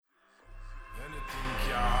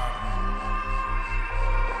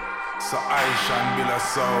So I shall build a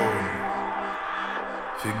sound.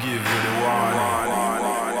 Forgive you the warning.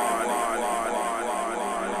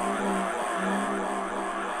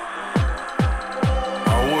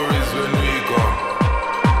 Our worries when we go.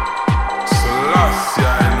 So last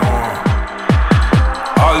year I know.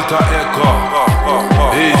 Alter Echo.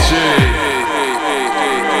 AJ.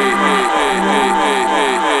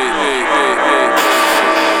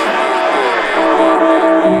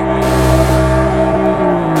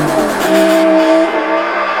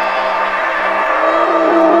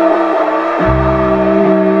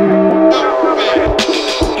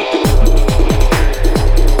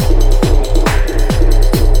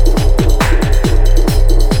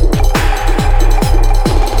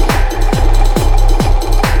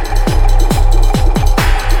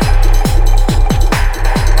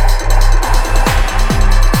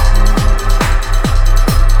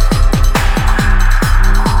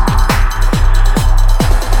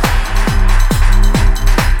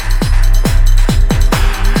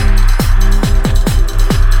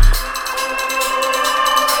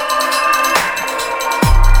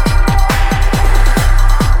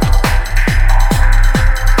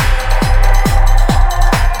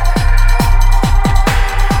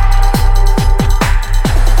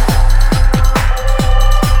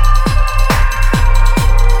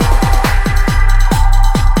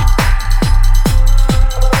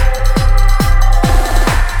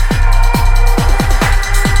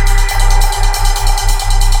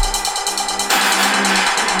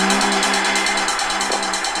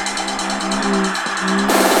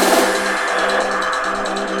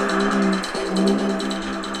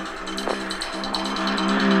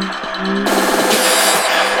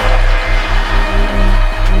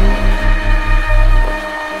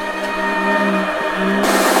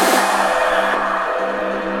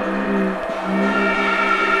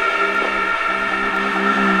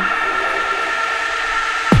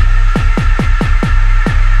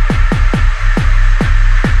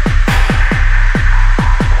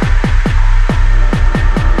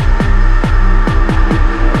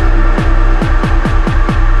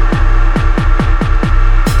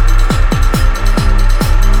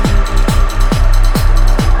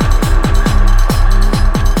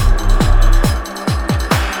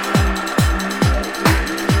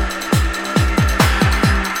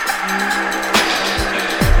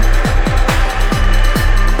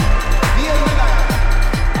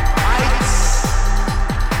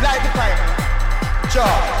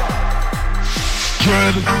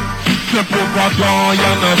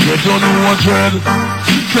 Dread,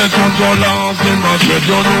 set controlance in my dread,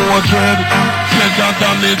 don't know what dread. Set that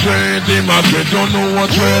on the dread in my dread, don't know what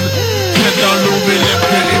dread. Set that Louis left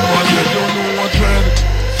in my dread, don't know what dread.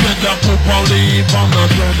 Set that poop on leave on the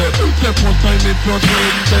dread. Step one time if you're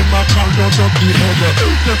dread, then my call down up the other.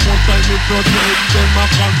 Step one time if you're dread, then my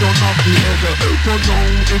call down up the other. Don't know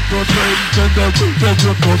if you're dread, then the dread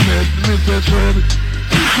you're dread, Mr. Dread.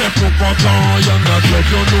 Step up on time, you're not dread,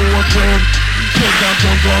 don't know what dread. Take that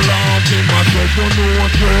controlance in my dread, don't know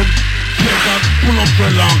what dread. Take that, pull up the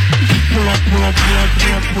lamp. Pull up, pull up, pull up,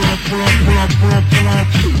 pull up, pull up, pull up, pull up, pull up, pull up.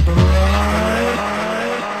 Right.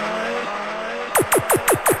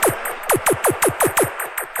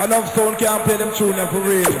 Enough sound can't play them tune for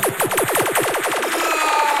real.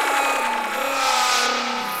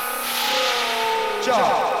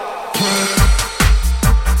 Job.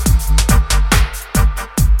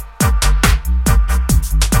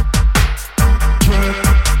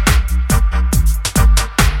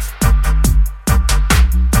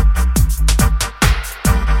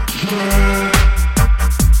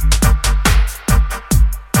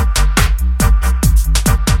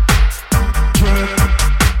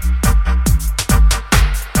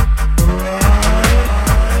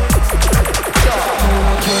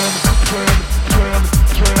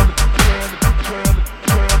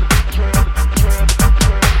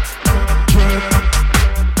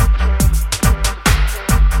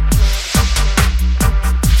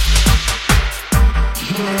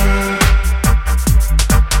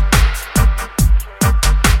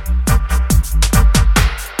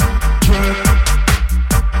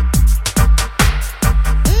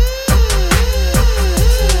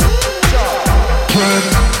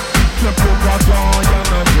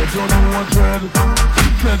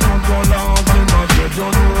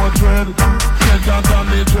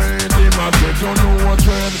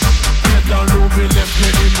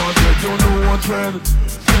 Dread.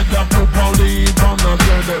 Said that people leave on a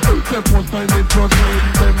dread. The first time it proceed,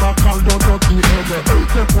 them a call down off the head.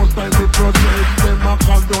 The first time it proceed, them a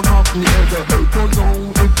call down off the head. Don't know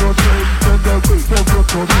it proceed, then they will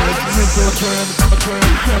proceed. Me go trend,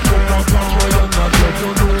 step up a power and a dread.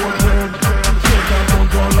 Don't know what trend. Say that don't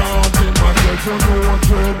go loud in my dread. Don't know what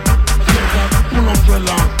trend. Say that pull up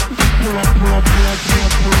fella, pull up.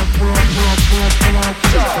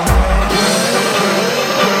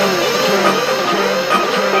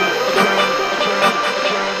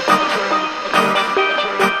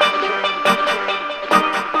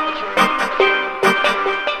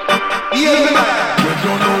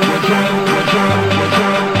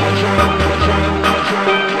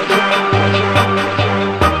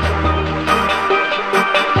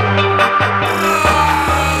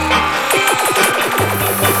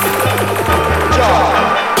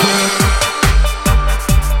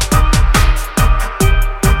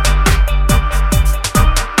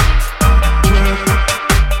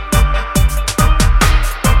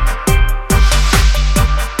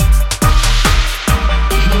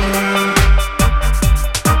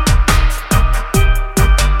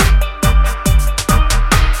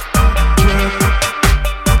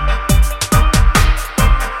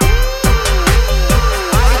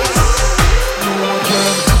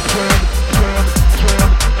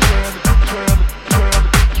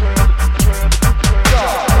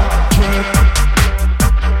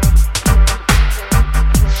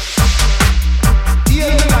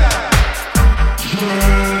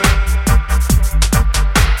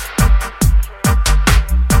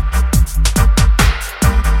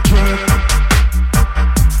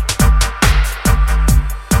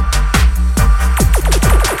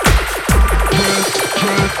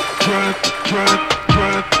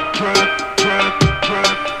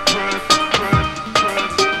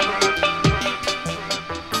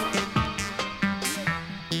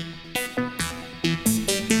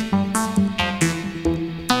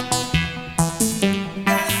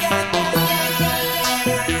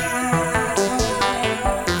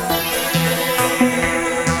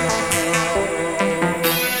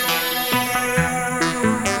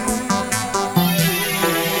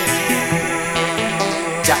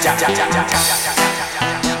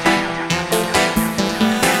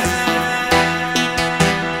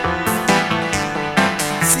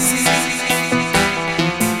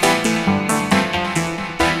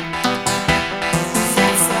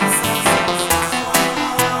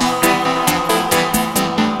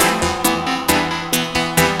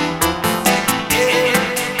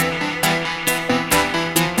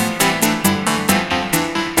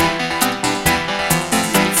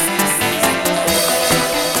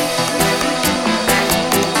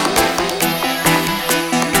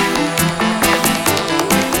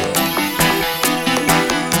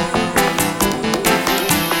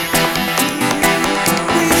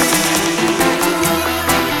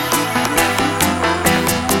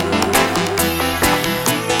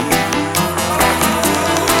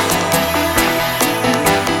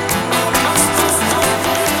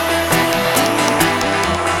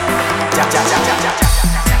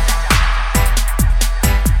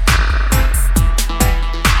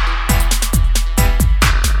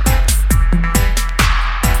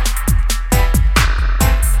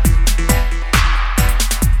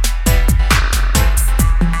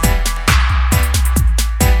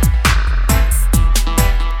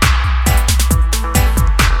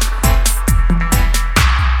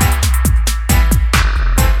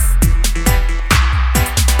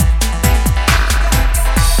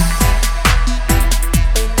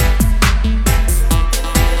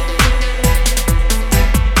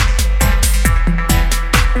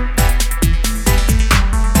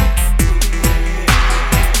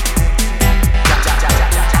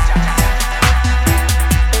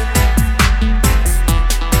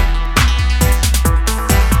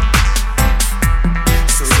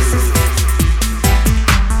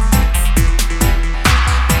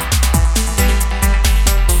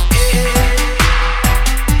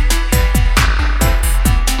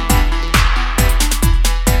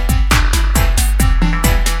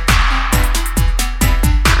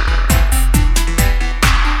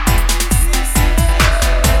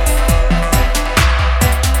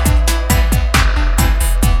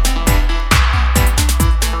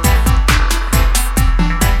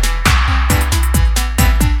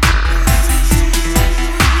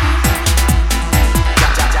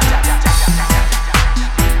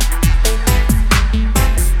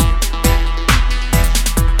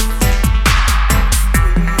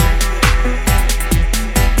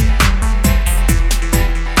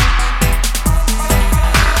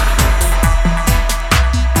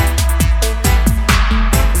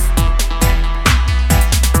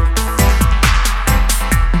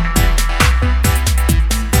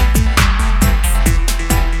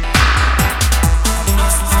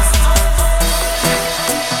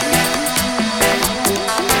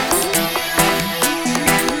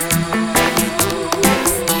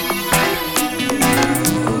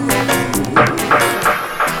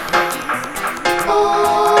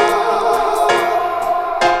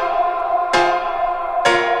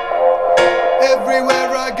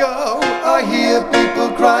 go, I hear people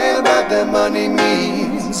crying about their money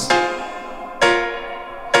means.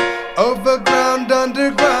 Overground,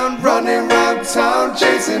 underground, running round town,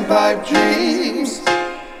 chasing pipe dreams.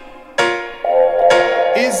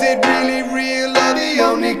 Is it really real or the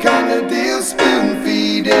only kind of deal spoon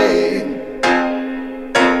feeding?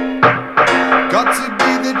 Got to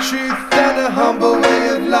be the truth and a humble way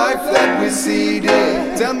of life that we're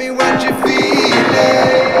seeding. Tell me what you're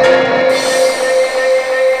feeling.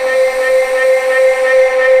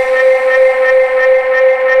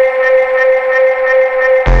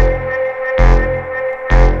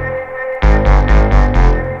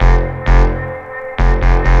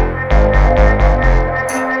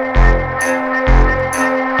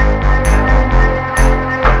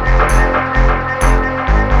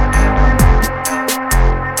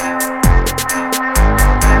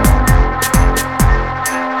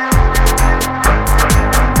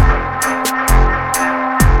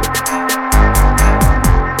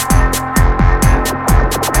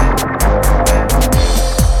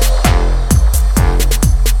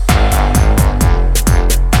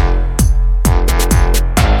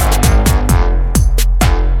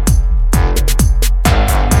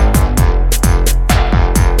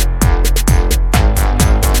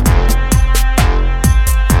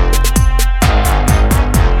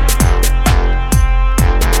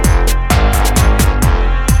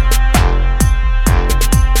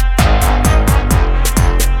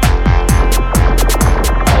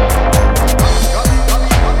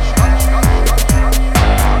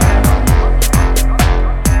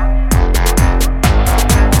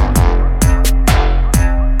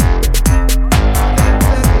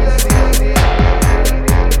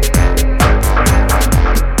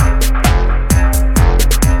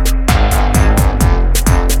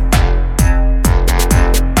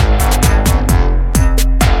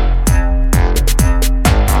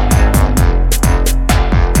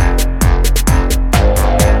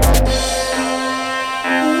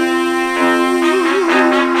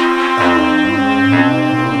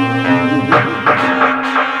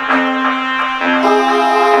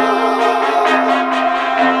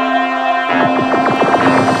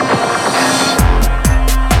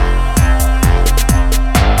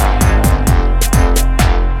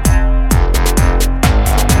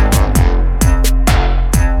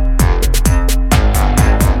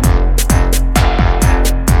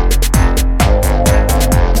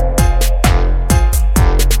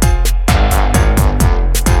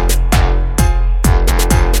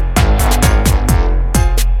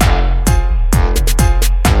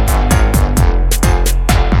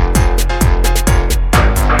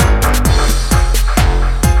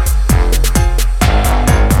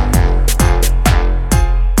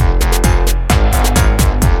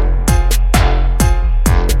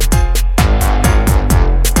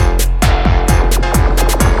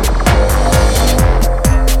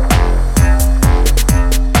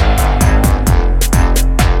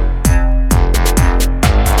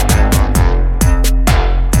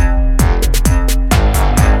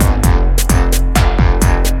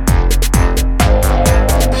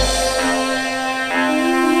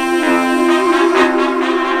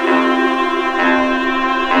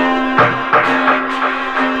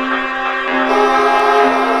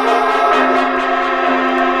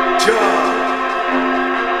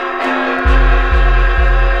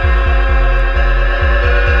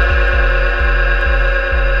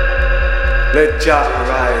 Let Jah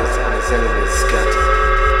arise and his enemies scatter.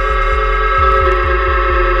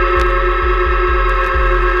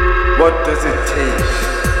 What does it take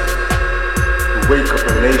to wake up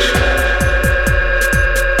a nation,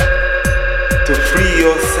 to free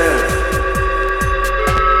yourself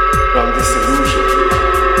from this illusion?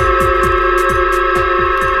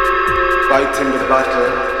 Fighting the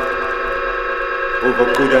battle over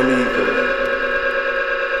good and evil.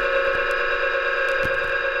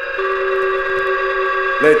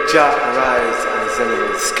 Let Jah arise and his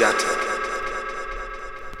enemies scatter.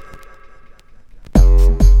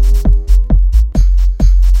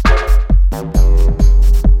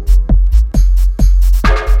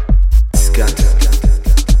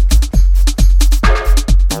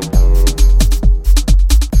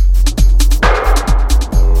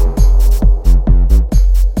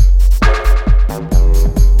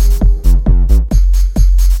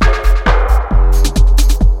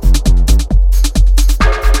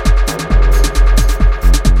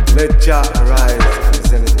 Let Jah arise and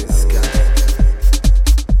his enemies scatter.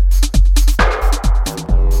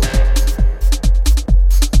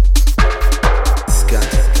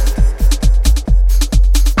 Scatter.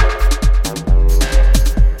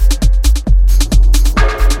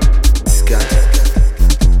 Scatter.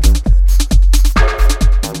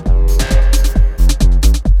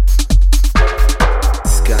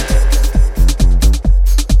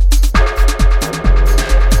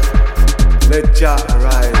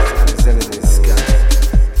 arise and his enemies scatter.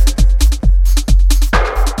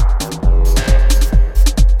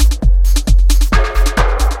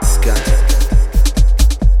 Scatter.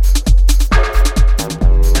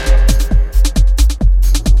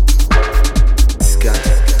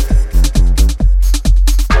 Scatter.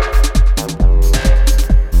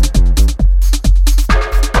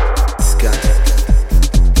 Scatter.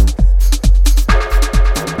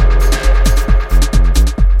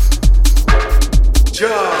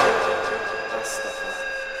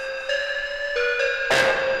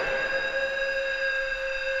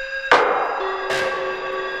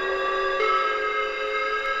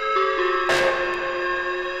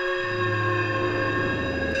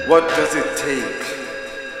 What does it take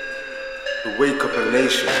to wake up a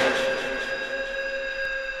nation,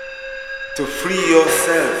 to free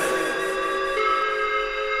yourself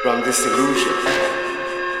from this illusion?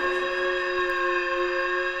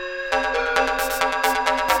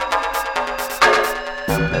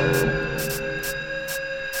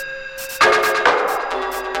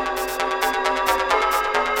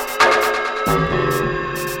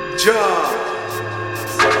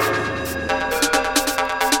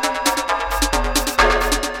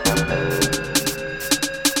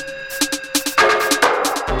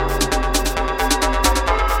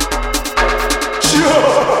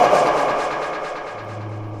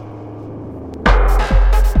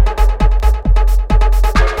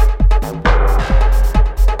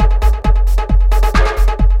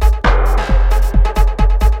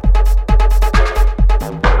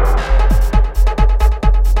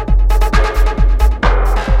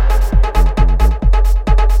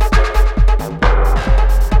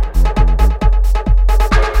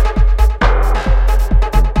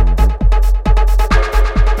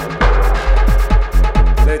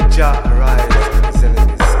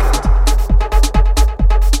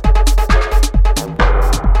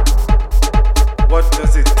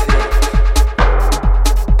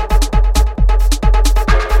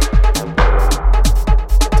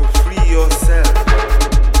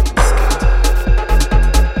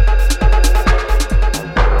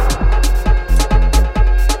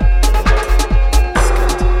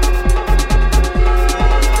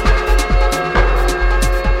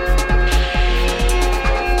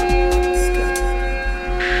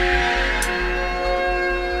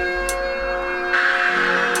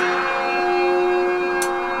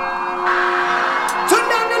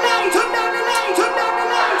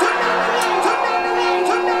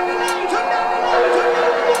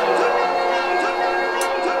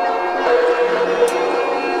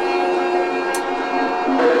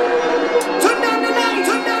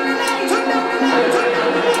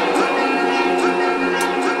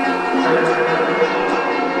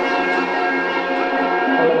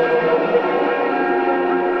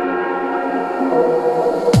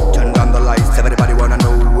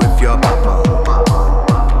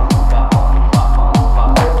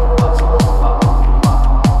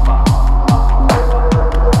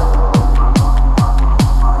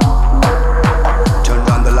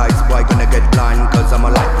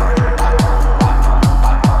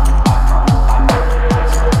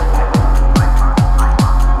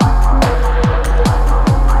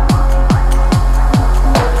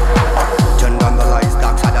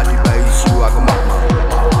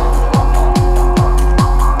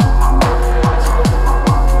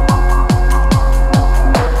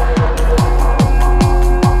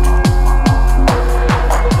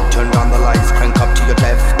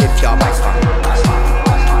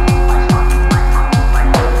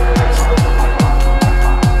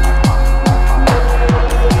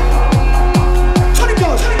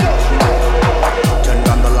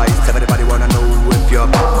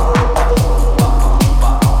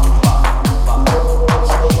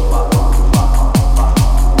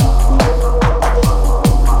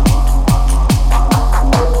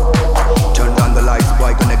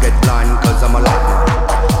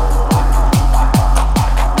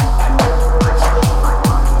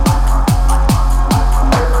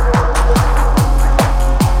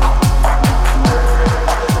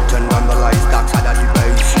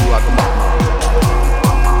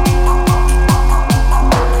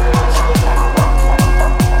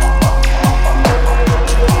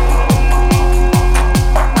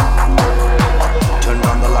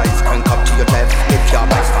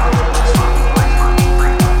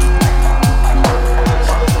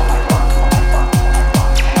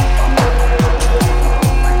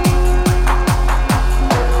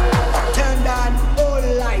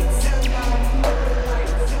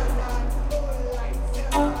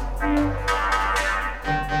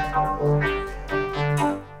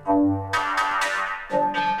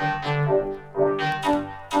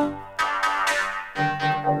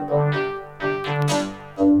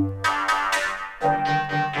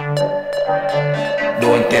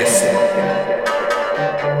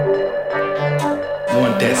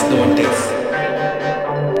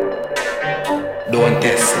 Don't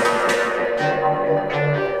test.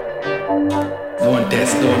 Don't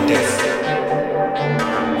test, don't test.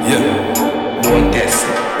 Yeah. Don't test.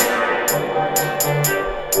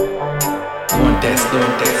 Don't test,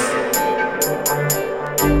 don't test.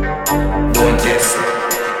 Don't test.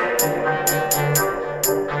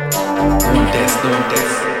 Don't test, don't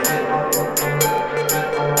test.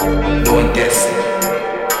 Don't test.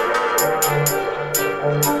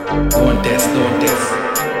 Don't test, don't test.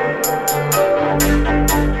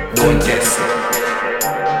 Don't test.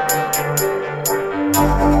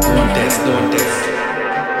 Don't test, don't test.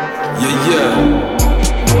 Yeah, yeah.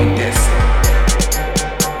 Don't test.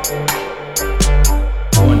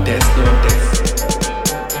 Don't test, don't test.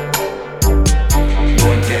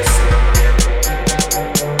 Don't test.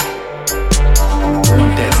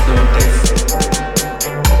 Don't test, don't test.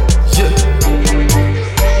 Yeah.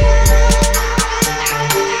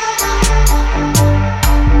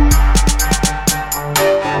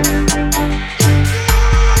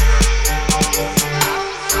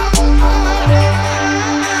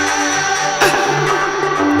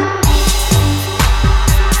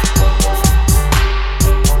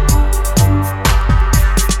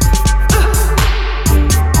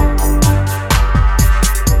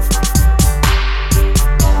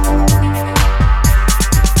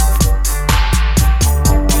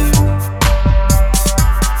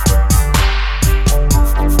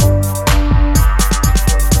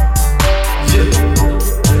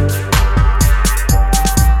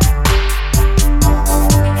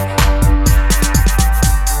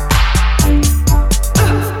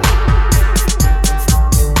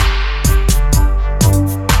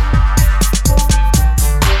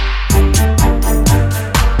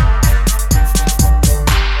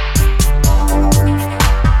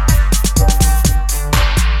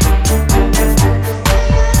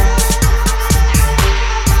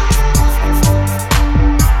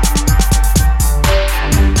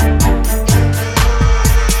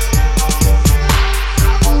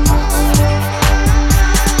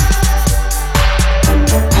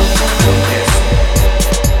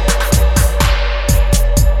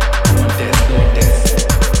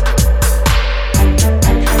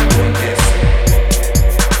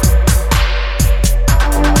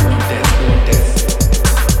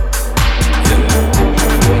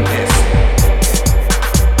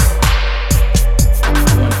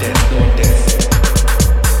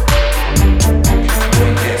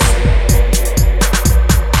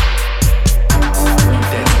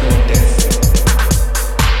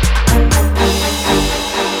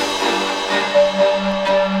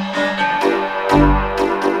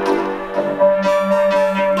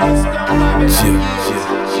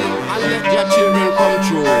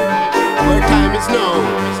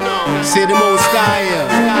 Say the most higher.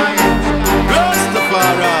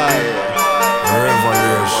 Rastafari.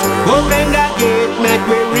 Revolution. Open the gate, make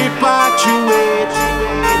we repatriate.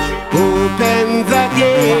 Open the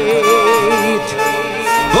gate.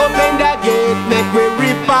 Open the gate, make we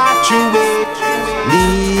repatriate.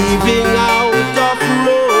 Leaving out of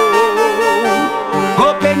Rome.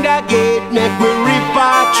 Open the gate, make we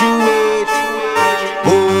repatriate.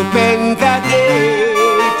 Open the gate,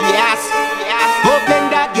 yes. Open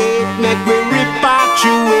the gate, make we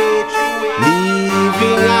repatriate.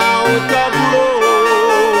 Leaving out of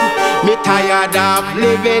Rome. Me tired of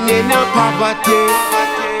living in a poverty.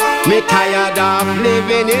 Me tired of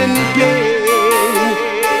living in pain.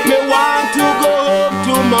 Me want to go home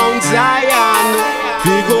to Mount Zion.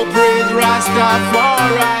 We go praise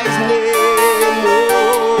Rastafari's name.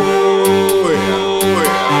 Oh,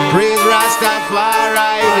 yeah. Praise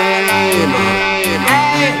Rastafari's name. Hey,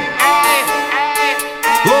 hey, hey.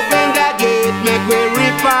 Open the gate, make we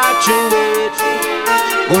repatriate.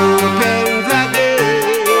 Open the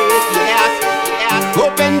gate, yes, yes.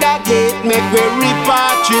 Open the gate, make we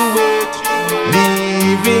repatriate.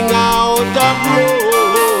 Leaving out of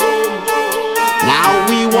Rome. Now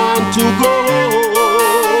we want to go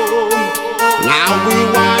home. Now we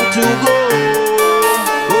want to go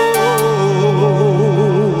home.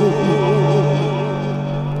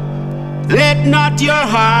 Let not your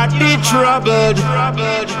heart be troubled.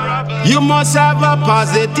 You must have a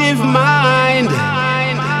positive mind.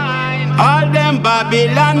 All them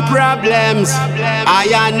Babylon problems, I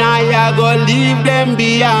and I go leave them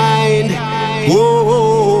behind.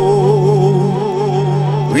 Whoa,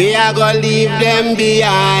 we are gonna leave them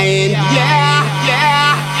behind. Yeah,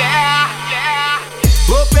 yeah, yeah, yeah.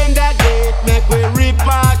 Open the gate, make we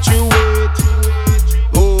repatriate.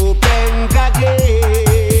 Open the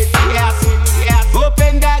gate, yes, yes.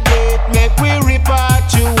 Open the gate, make we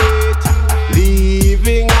repatriate.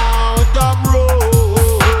 Leaving out of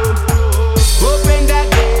Rome. Open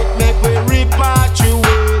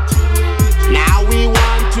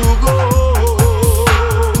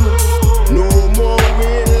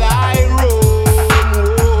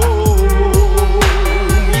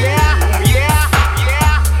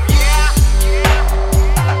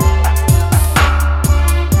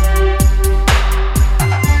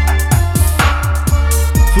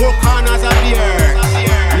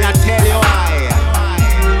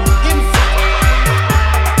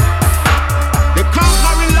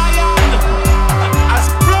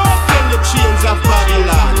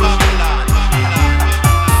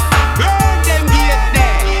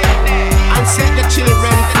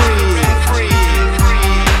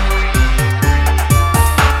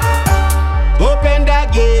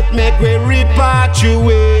we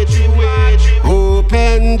repatriate.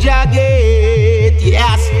 Open the gate,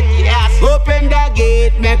 yes, yes. Open the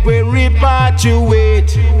gate, make we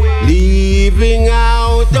repatriate. Leaving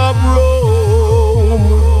out of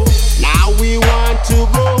Rome. Now we want to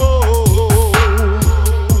go home.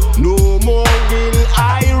 No more will I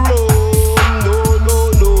roam. No, no,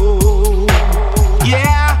 no.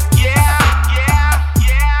 Yeah, yeah, yeah,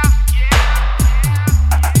 yeah, yeah.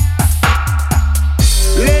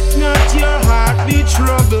 Let not your heart be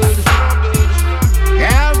troubled.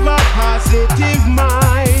 Have a positive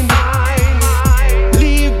mind.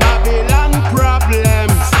 Leave Babylon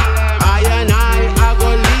problems. I and I go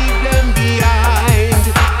leave them behind.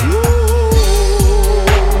 Whoa.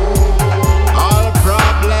 All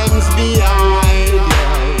problems behind.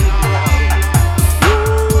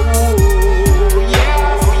 Whoa. Yeah,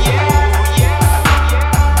 yeah, yeah.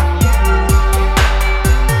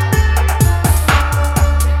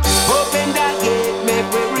 Open that gate, make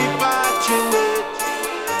we repatriate.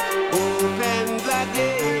 Open the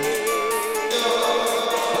gate.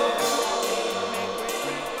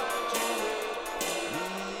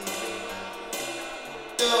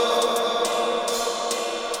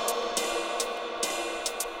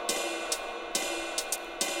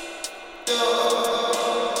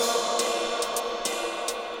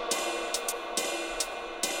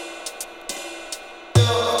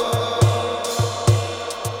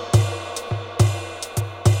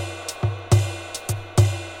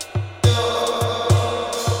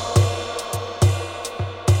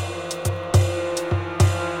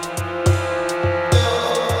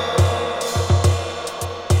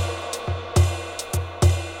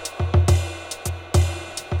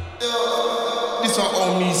 This is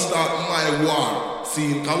how me start my war.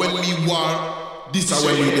 See, cause when me war, this is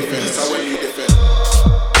when we defend. This is when we defend.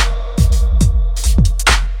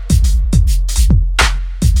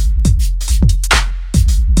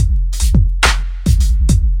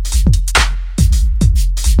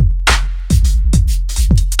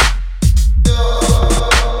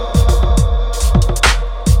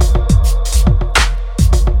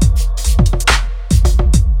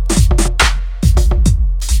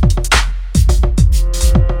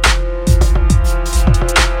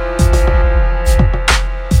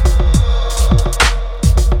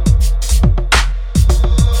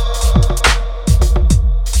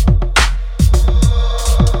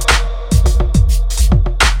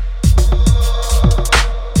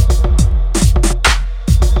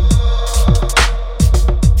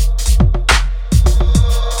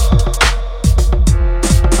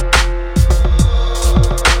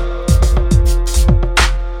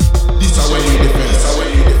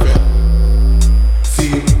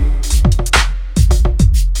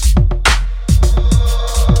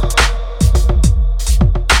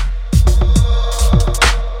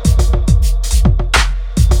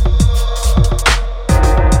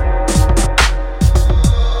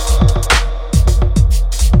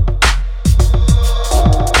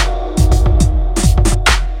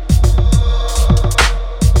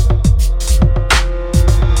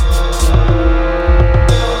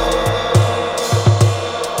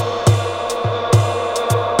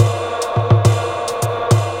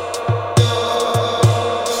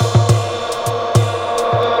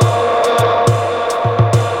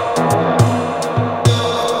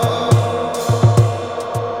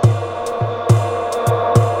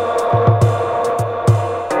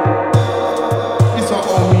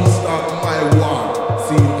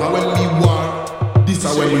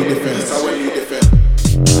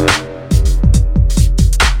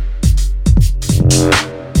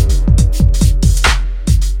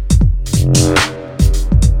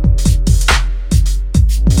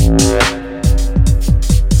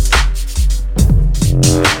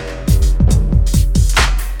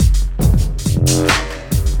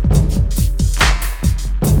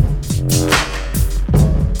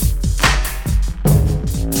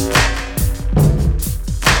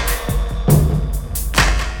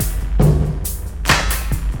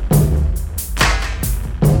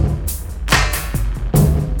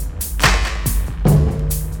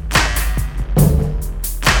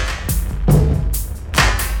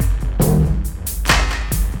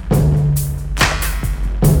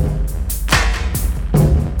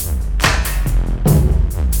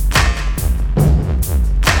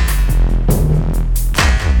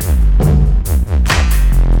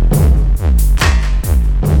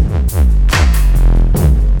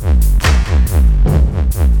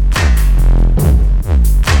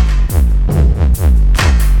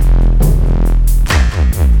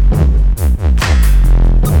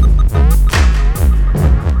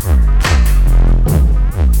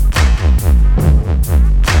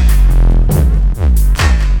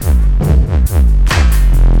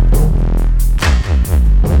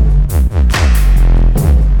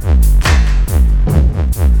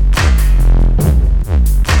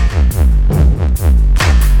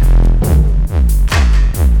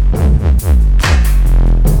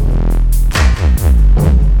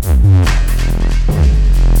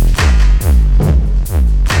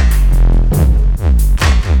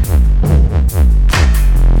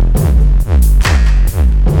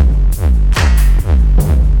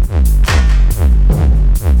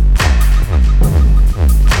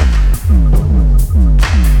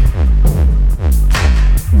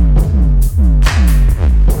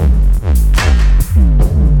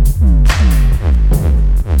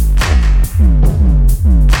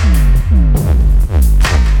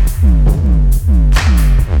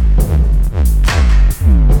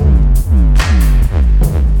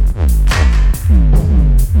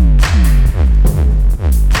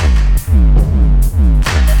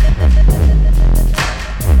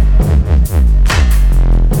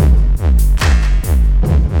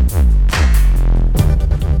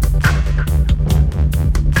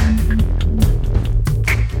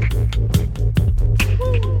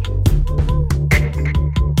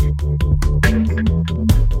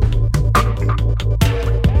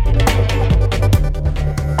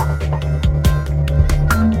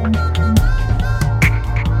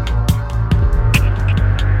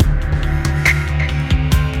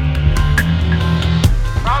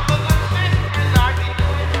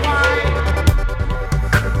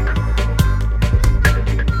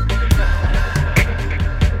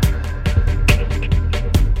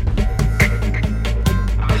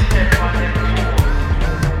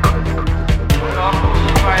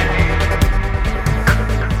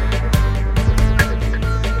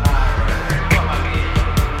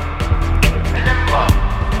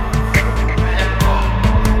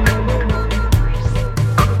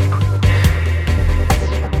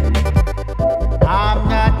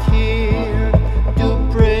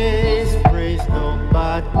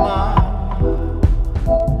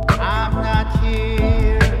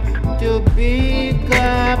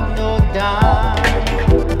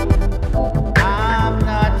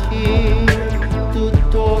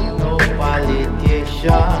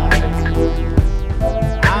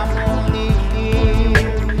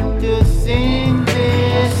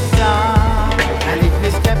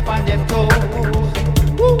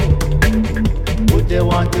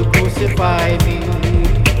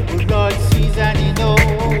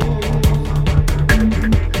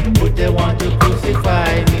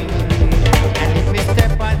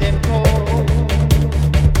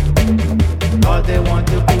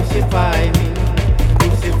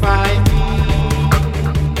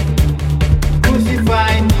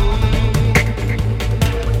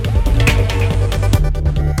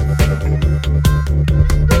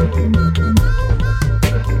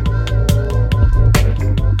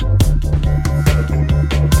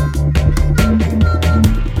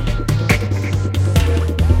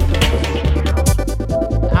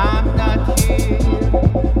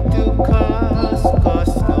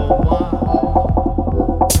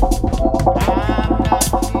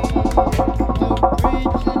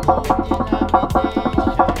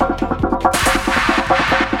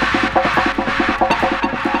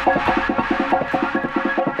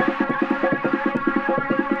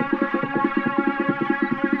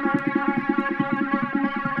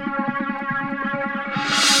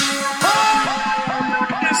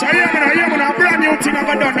 yeah, man, a brand new thing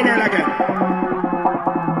I've done the world again.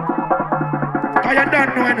 I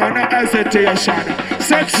don't know, no hesitation.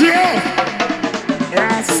 Set you,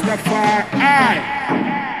 Rastafari.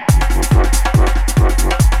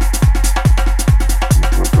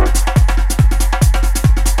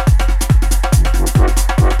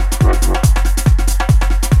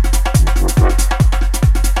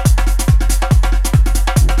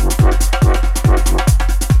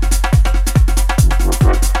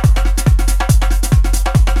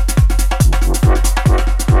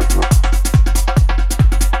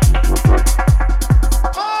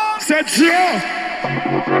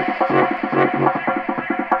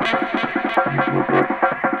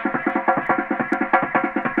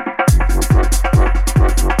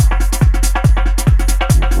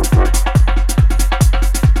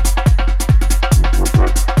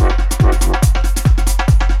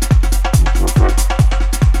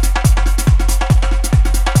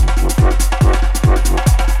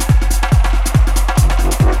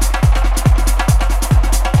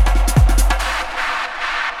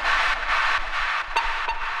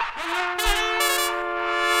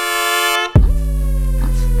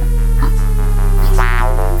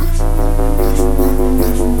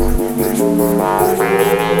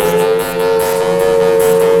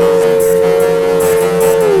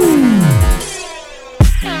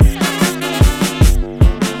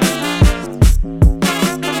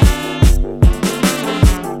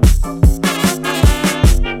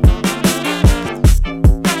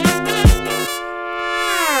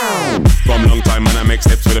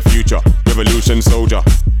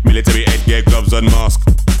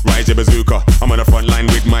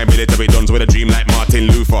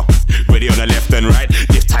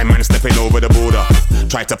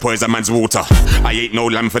 Poison man's water. I ain't no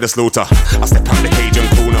lamb for the slaughter. I step out the cage and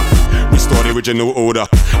corner. Restore the original order.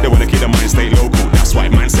 They wanna keep the mind state local. That's why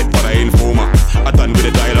man said, but I ain't former. I done with the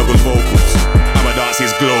dialogue and vocals. I'm a dance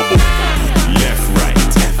is global. Left,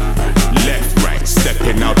 right.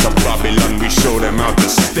 Stepping out of Babylon, we show them how to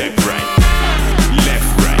step right.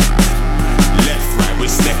 Left, right. We're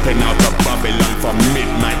stepping out of Babylon from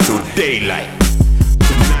midnight to daylight.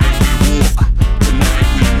 Tonight we walk. Tonight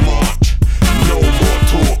we march. No more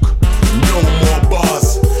talk, no more bars,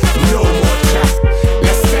 no more chat.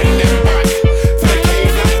 Let's send them back to the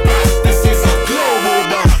cave like that. This is a global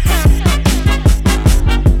dance.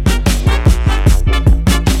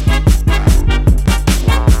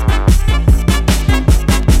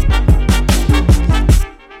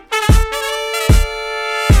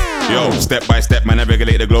 Yo, step by step, man, I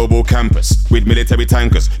regulate the global campus with military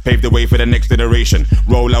tankers. Pave the way for the next generation.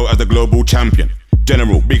 Roll out as the global champion.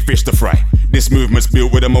 General, big fish to fry. This movement's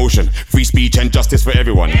built with emotion. Free speech and justice for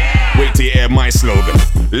everyone. Wait till you hear my slogan.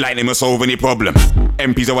 Lightning will solve any problem.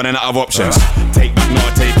 MPs are running out of options. Take back,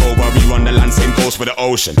 not take over. We run the land, same coast for the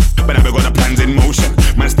ocean. But now we got the plans in motion.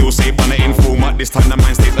 Man still safe on the informer. This time the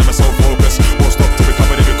mind stays ever so focused. Won't stop till we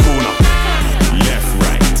cover every corner. Left,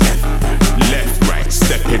 right.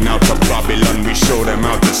 Stepping out of Babylon, we show them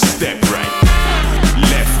how to step right.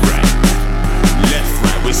 Left, right.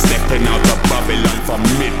 We're stepping out of Babylon from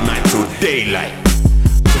midnight to daylight.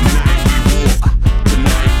 Tonight we walk,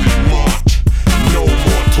 tonight we march. No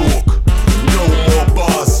more talk, no more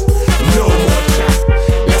bars, no more chat.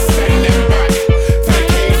 Let's send them back to the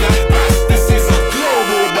cave like that. This is a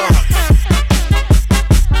global dance.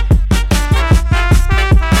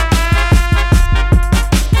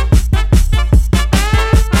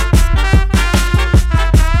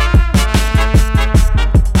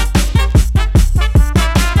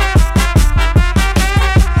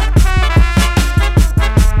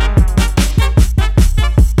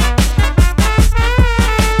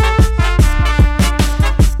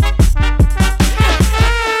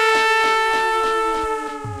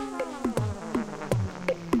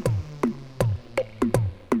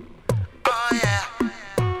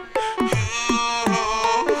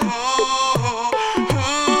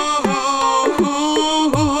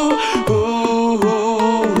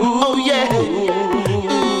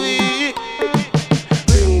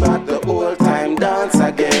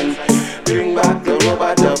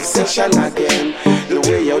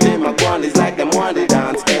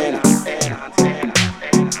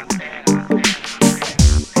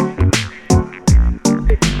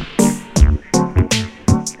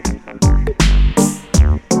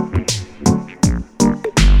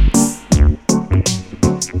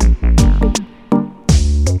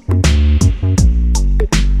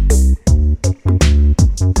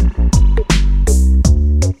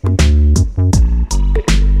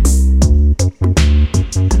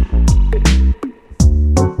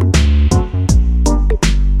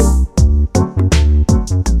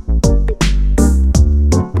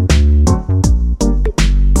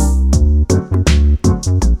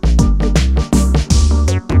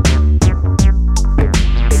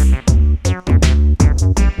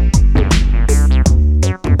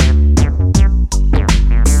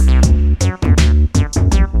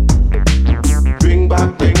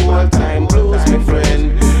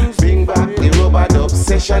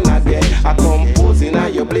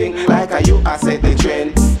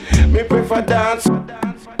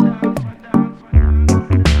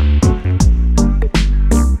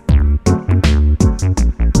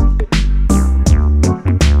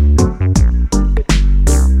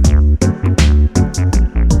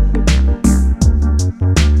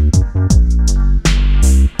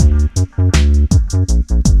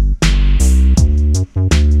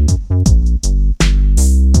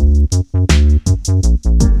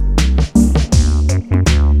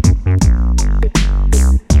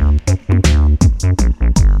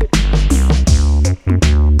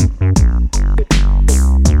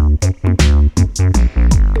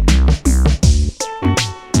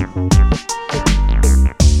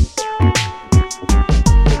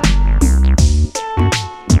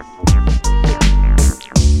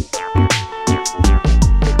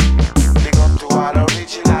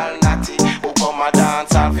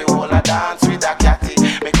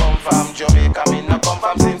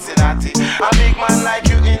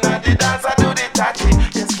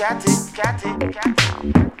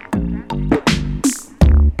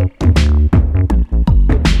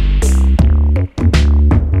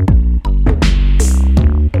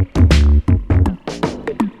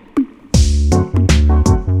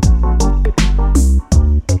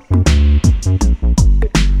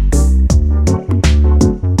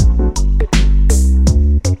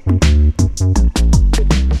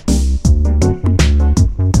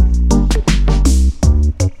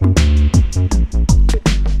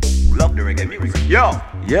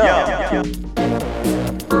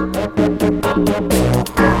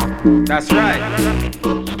 That's right.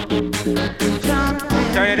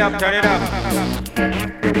 Turn it up, turn it up.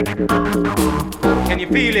 Can you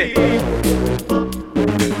feel it?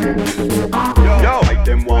 Yo, Make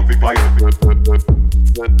them want to fight.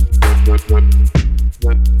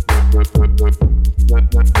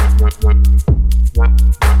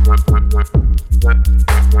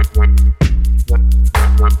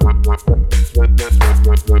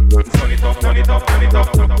 Turn it up, turn it up, turn it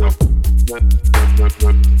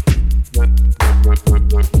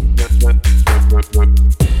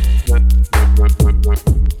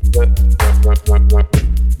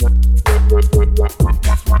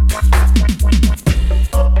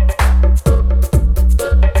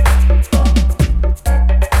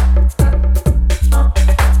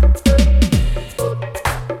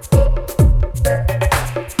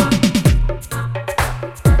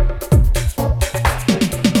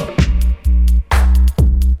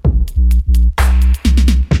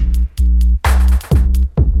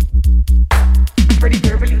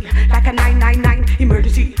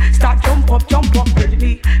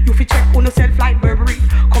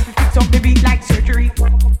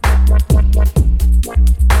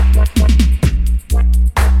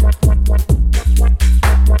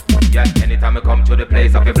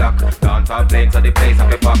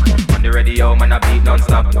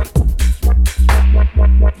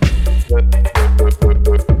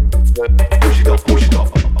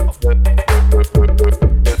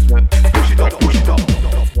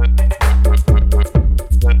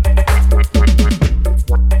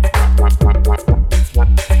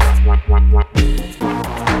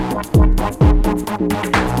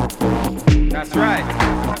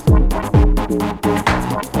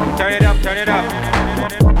up, turn it up.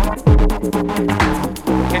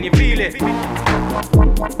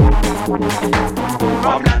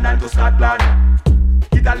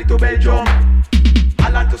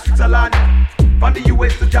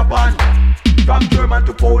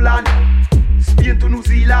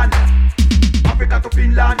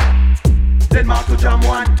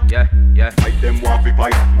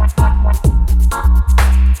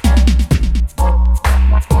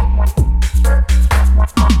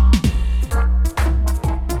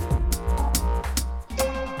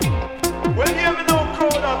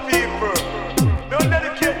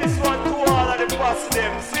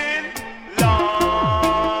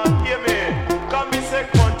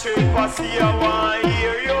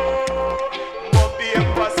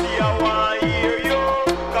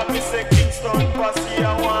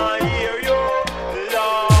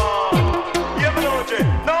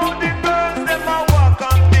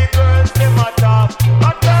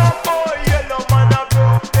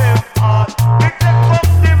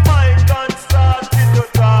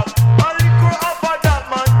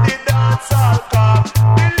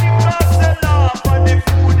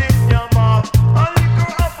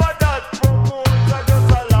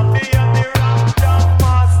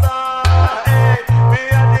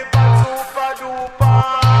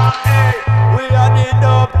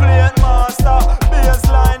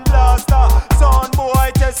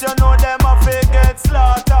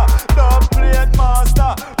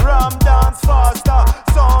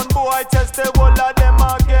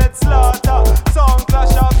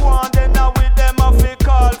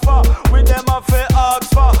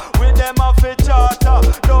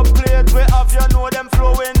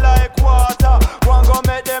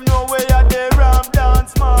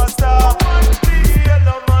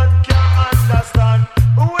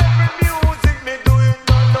 Who every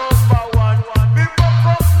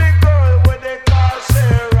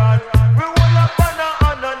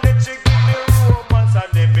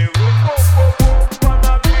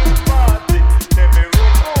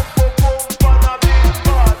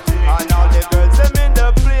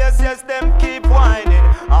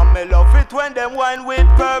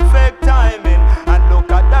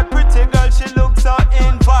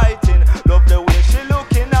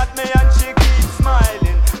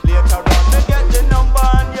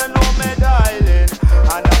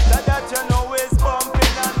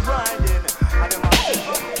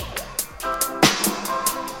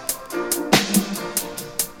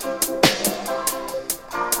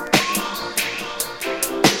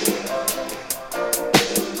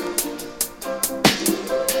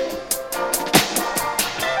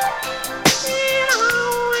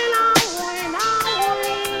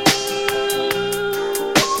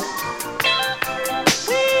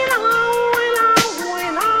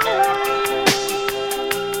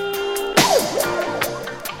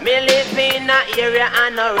area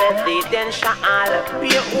and no residential. Be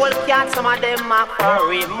old cat, some of them are for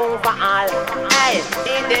remove all. Hey,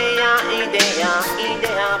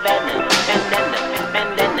 idea, bend.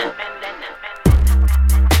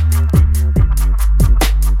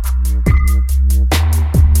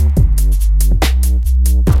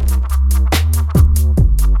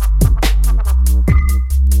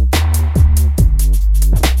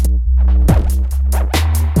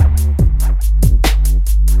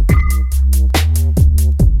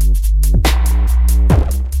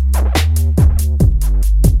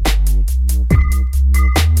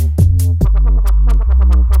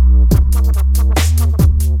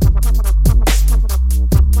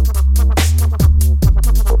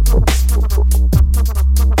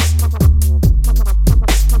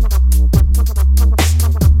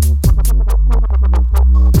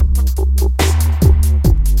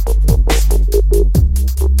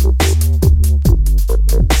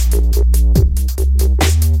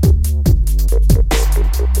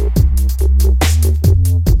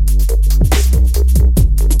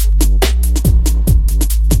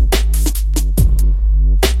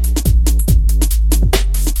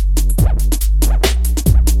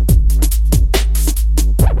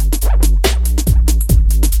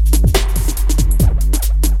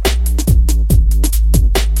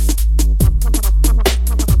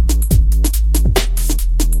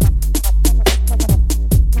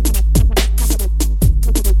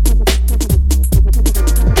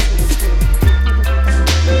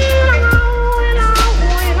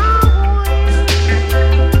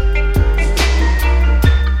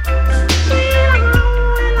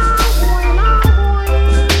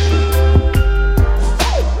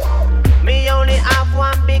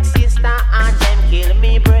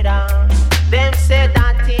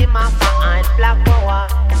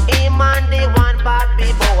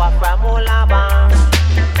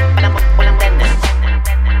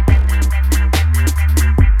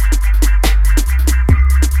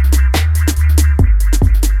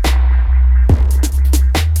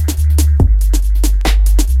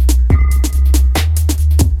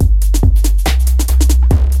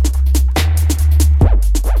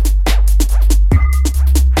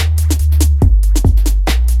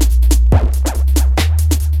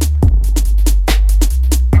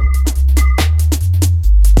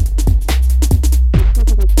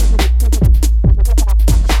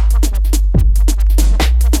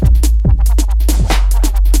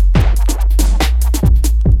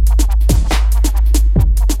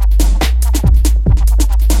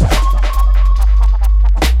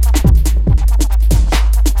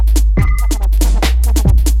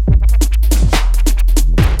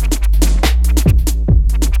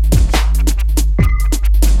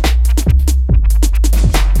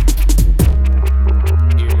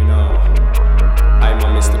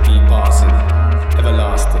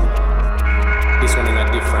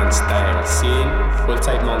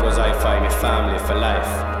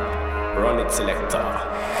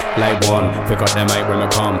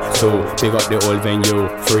 Pick up the old venue,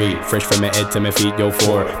 3, fresh from my head to my feet, yo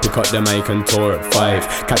 4, pick up the mic and tour,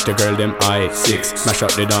 5, catch the girl them eye, 6, smash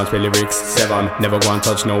up the dance with lyrics, 7, never go and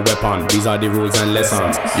touch no weapon, these are the rules and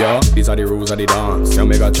lessons, yo, these are the rules of the dance, yo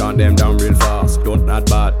make a chant them down real fast, don't act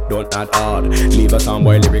bad, don't act hard, leave a sound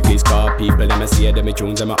boy lyrically scar, people them a say them me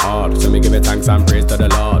tunes them a hard, so me give it thanks and praise to the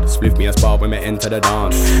Lord, spliff me a spot when me enter the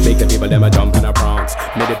dance, make the people them a jump and a prance,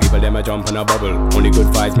 make the people them a jump and a bubble, only good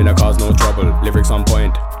vibes me no cause no trouble, lyrics on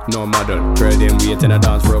point, no model, girl them wait in a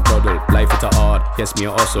dance for a cuddle. Life is a hard, yes me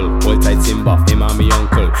a hustle. Hold tight Simba, him and me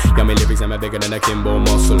uncle. Yeah me lyrics am a bigger than a Kimbo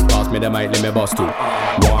muscle. Pass me the mic, let me bust 2. 1,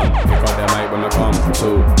 pick up the mic when I come.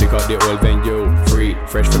 2, pick up the old venue. 3,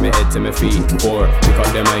 fresh from my head to my feet. 4, pick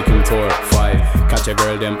up the mic and tour. 5, catch a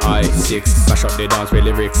girl them eye. 6, smash up the dance with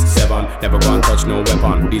lyrics. 7, never go and touch no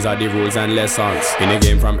weapon. These are the rules and lessons. In the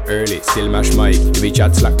game from early, still mash mic. If you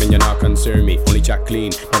chat slack then you not concern me. Only chat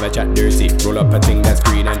clean, never chat dirty. Roll up a thing that's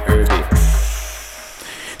green and herby.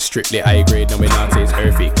 Strictly high grade, no we not say it's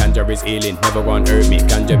earthy. Ganja is healing, never gonna hurt me.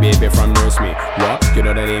 Ganja baby from nurse me. What? You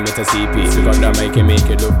know the name, it's a CP. You got the mic and make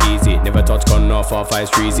it look easy. Never touch gun off 5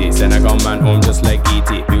 streezy. Send a gunman home just like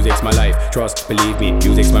E.T. Music's my life, trust, believe me.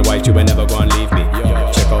 Music's my wife, you will never gonna leave me.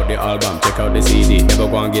 Yo, check out the album, check out the CD. Never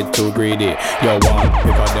gonna get too greedy. Yo, 1,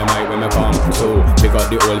 pick up the mic when I come. 2, pick up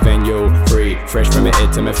the old venue. 3, fresh from my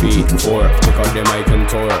head to my feet. 4, pick up the mic and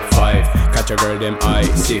tour. 5, catch a girl them eye.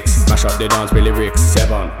 6, smash up the dance with lyrics.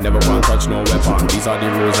 7, never gonna touch no weapon. These are the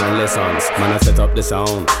rules and lessons. Man, I set up the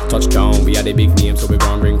sound. Touchdown, we had a big name, so we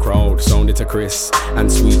gon' bring crowd. Sound it to Chris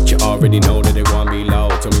and sweet. You already know that they gon' be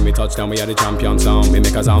loud. So when we touchdown, we had a champion sound. We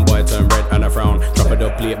make a sound boy turn red and a frown. Drop it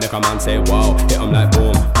up, plate, make a man say wow. Hit 'em like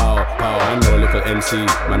boom, pow. Pow, I'm no little MC,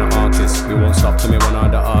 man an artist. We won't stop till me one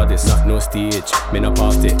of the artists. Not no stage, me not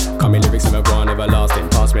past it. Come me lyrics and me go on everlasting.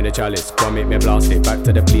 Pass me the chalice, go make me blast it. Back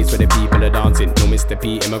to the place where the people are dancing. No Mr.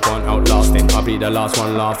 P, him a gone outlasting. I'll be the last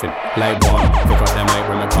one laughing. Like 1, pick up the mic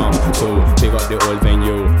when I come. 2, pick up the old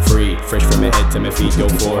venue. 3, fresh from my head to my feet. Yo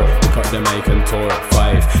 4, pick up the mic and tour.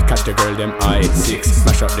 5, catch the girl them eye. 6,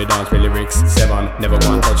 smash up the dance with lyrics. 7, never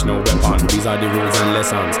go and touch no weapon. These are the rules and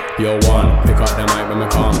lessons. Yo 1, pick up the mic when I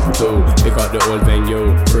come. 2, pick up the old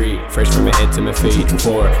venue. 3, fresh from my head to my feet.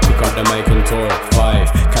 4, pick up the mic and tour.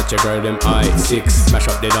 5, catch a girl them eye. 6, smash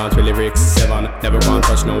up the dance with lyrics. 7, never go and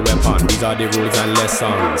touch no weapon. These are the rules and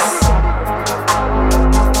lessons.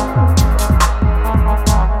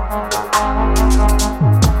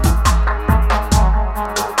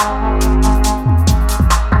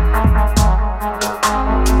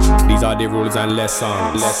 These are the rules and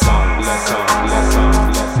lessons.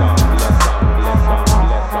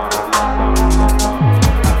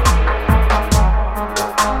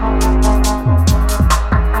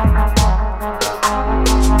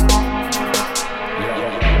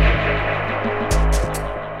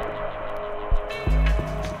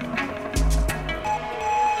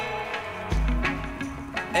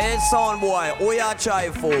 Hey son boy, who ya try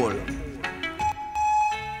fool?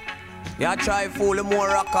 Ya try fool the more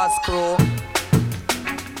rockers crew.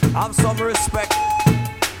 Have some respect.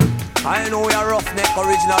 I know ya roughneck,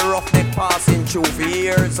 original roughneck passing through for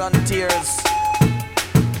years and tears.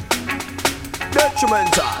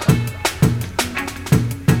 Detrimental.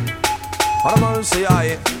 Have mercy,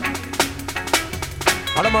 aye.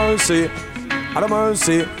 Have mercy. Have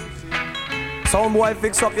mercy. Sound boy,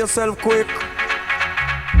 fix up yourself quick.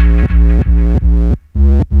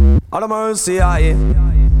 Have mercy, aye.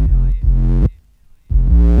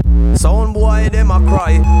 Sound boy, them a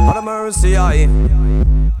cry. Have mercy, aye.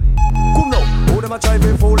 Come now, who them a try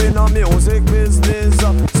be fooling on music business?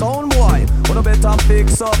 Sound boy, wanna better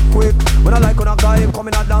fix up quick. When I like when a guy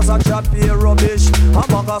coming a dance and chat pay rubbish. I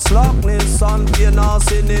bag a slackness and pay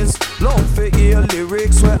nastiness. Love for hear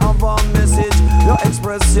lyrics where have a message. You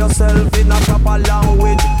express yourself in a proper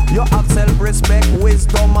language. You have self-respect,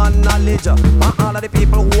 wisdom and knowledge. And all of the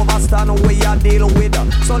people who understand where you deal with.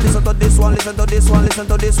 So listen to this one, listen to this one, listen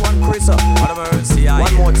to this one, Chris. One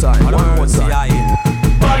more time, one more time.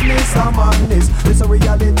 Badness and madness, this a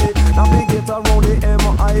reality. Now we get around the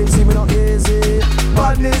M.I. see me not easy.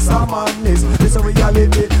 Badness and madness, this a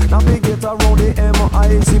reality. Now we get around the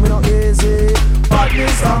M.I. see me not easy.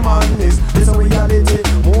 Badness and madness, this a reality.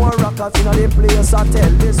 More rockers in the place, I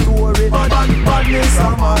tell the story. Badness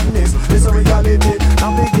and madness, this a reality.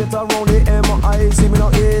 Now we get around the M.I. see me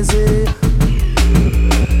not easy.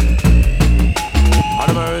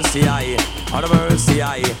 Have mercy, aye. Have mercy,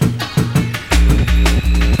 aye.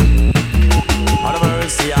 Have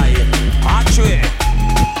mercy, aye. Actually,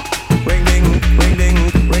 ring ding, ring ding,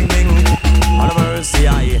 ring ding. Have mercy,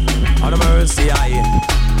 aye. Have mercy, aye.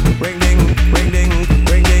 Ring ding, ring ding,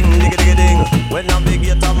 ring ding, digga digga ding. When I big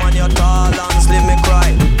get a man, you tall and slim, me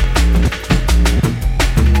cry.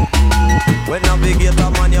 When I big get a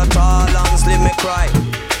man, you tall and slim, me cry.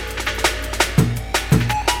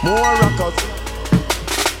 More rockers.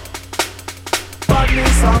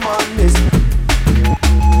 Badness and madness.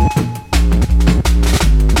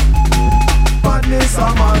 Badness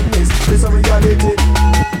and madness, this a reality.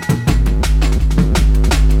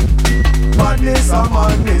 Badness and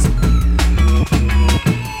madness.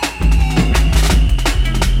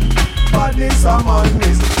 Badness and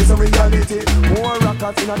madness, this a reality. More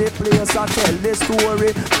rockers in the place, I tell the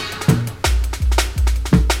story.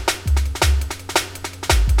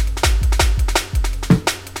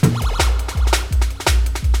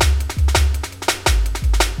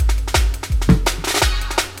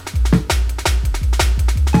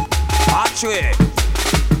 Actually,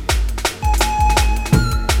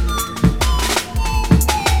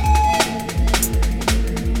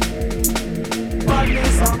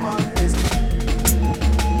 badness and madness.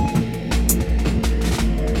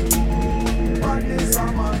 Badness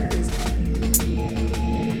and madness.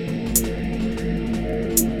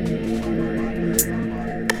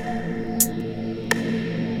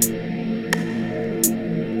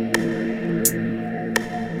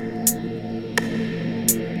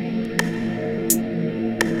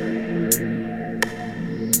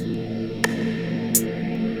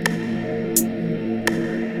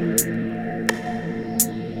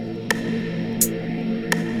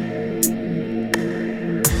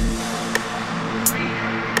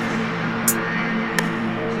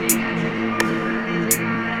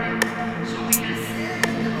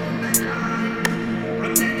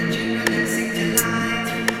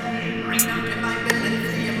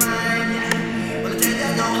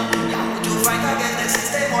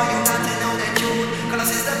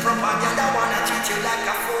 and you don't wanna treat you like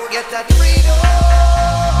a fool. Get that freedom,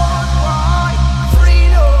 why?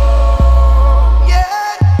 Freedom,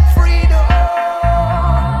 yeah, freedom,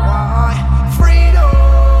 why? Freedom,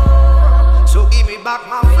 so give me back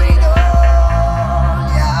my freedom,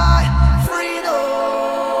 yeah, freedom,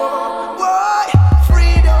 why?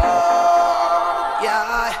 Freedom, yeah.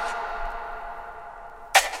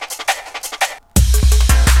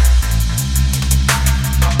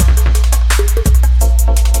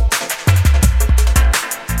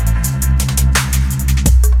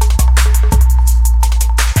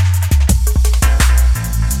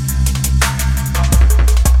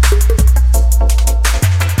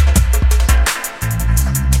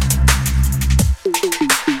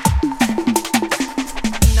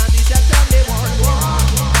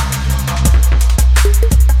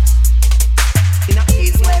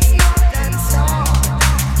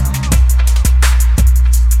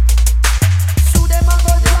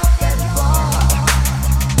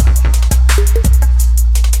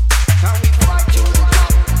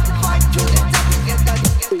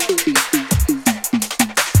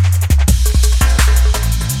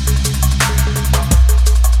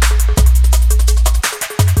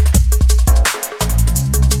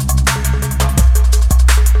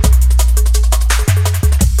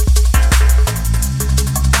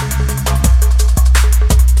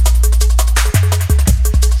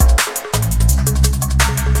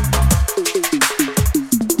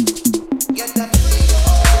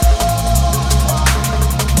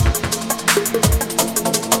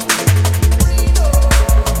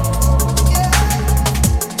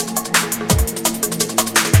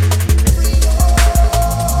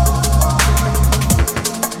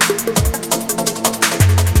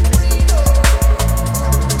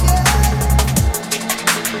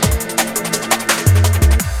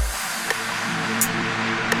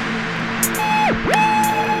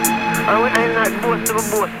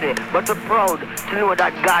 But we're proud to know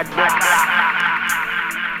that God bless.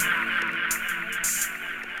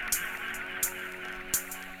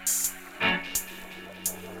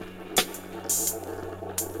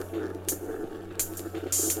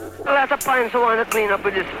 Lots of points I want to clean up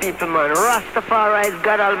with these people, man. Rastafari is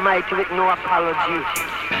God Almighty with no apology.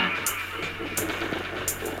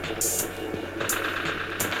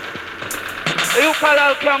 You call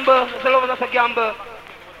out Campbell, it's all over that's a gamble.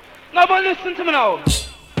 Now, but listen to me now.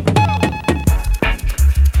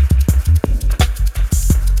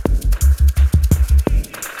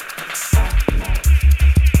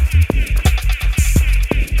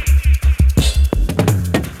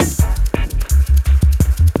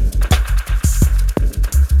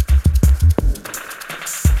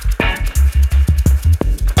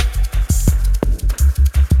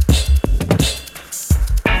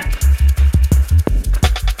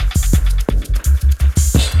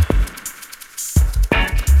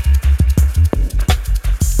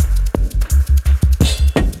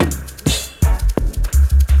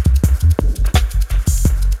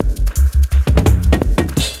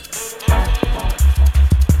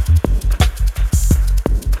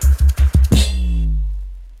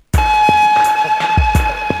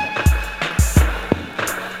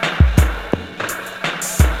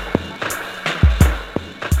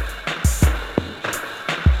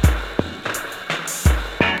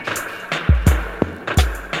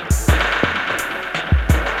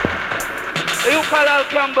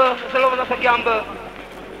 Gamble, it's all over that's a gamble.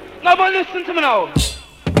 Now, but listen to me now.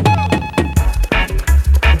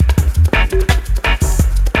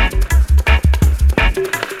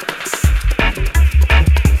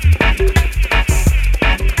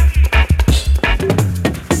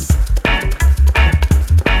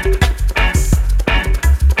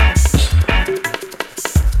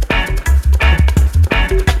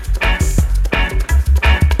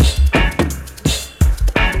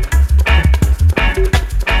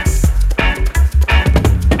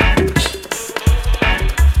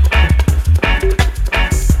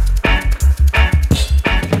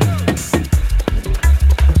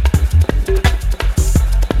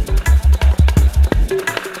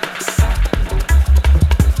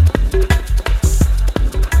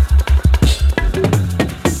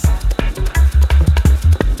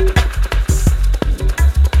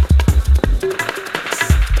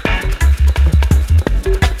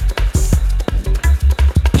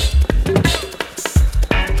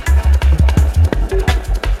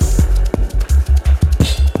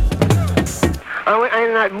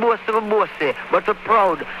 But we're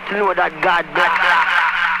proud to know that God bless.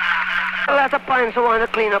 A lot of points I want to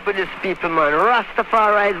clean up with these people, man.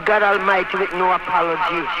 Rastafari is God Almighty with no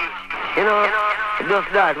apology. You know?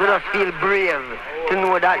 Just that, we just feel brave to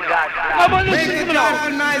know that God. Make the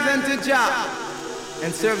joyful noise unto Jah,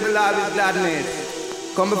 and serve the Lord with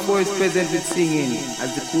gladness. Come before His presence with singing,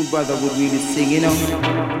 as the cool brother would really sing, you know.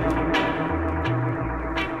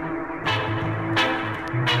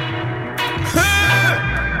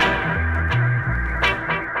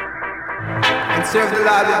 And serve the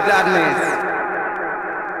Lord with gladness.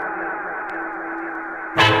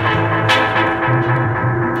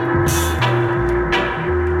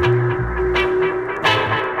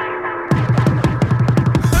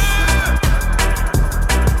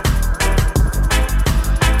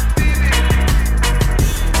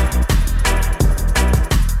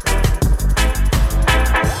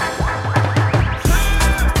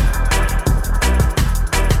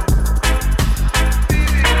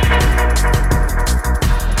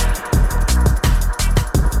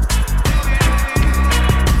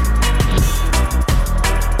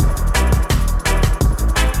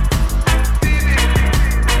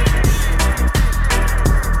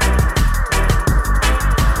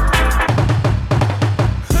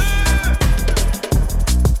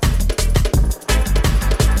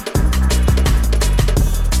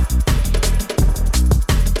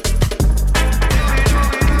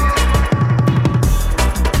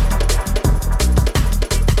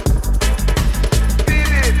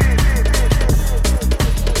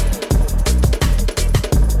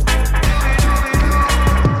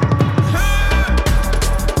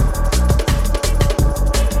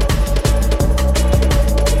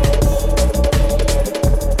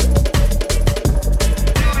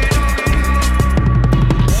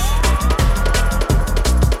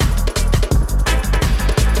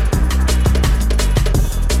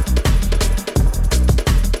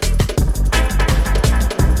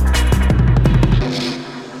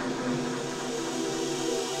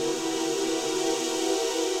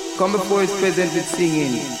 Come before His presence with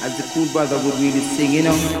singing, as the cool brother would really sing, you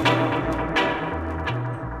know.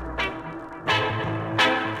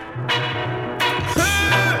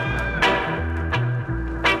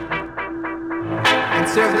 And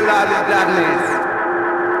serve the Lord with gladness.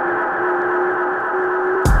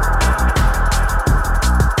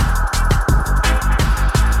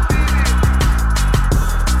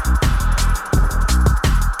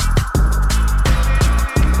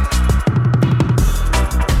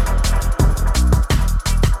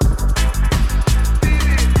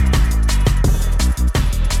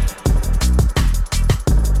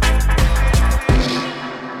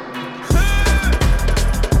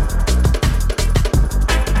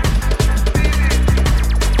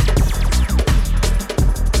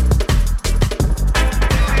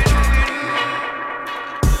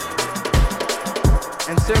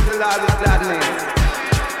 Serve the Lord with gladness.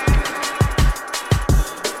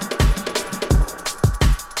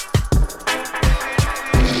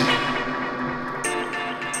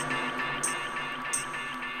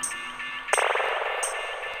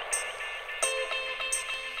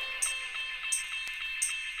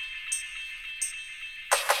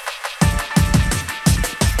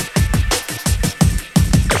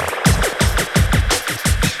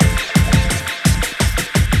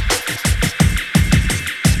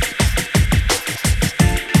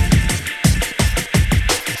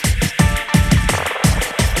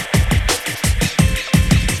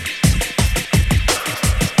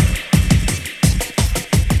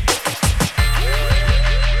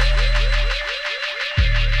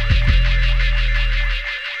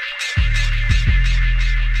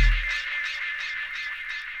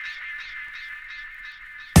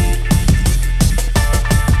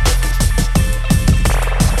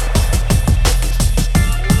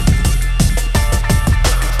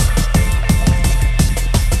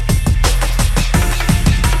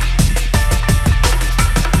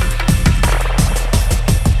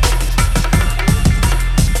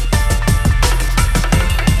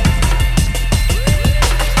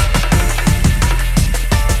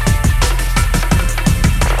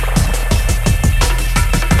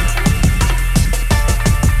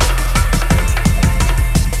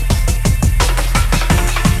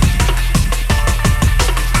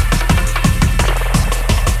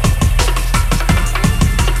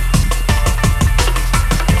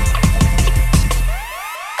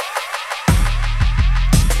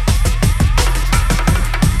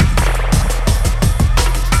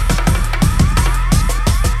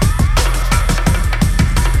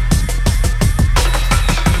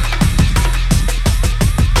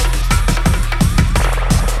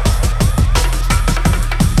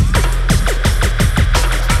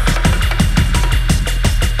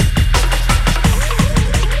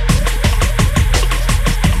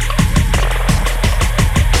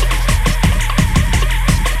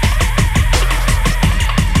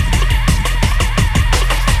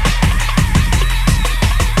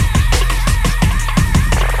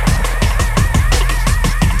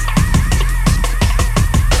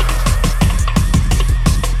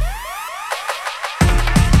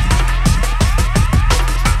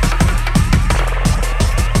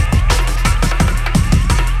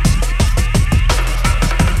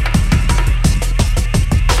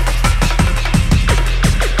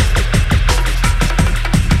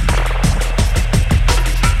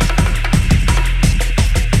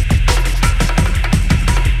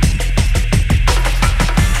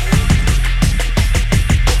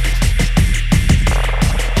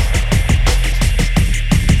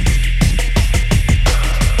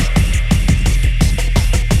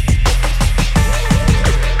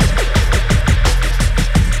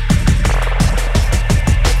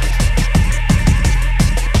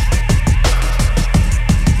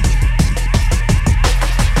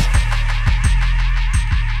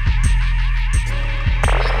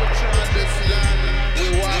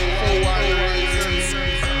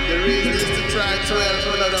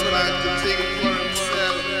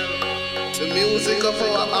 Music of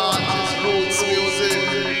our artists, roots music.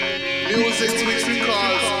 Music which we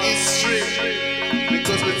call history.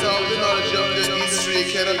 Because without the knowledge of your history, you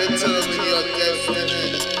cannot determine your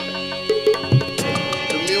destiny.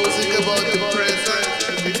 The music about the present.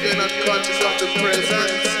 If you're not conscious of the present,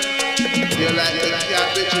 you're like a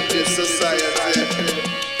cabbage in this society.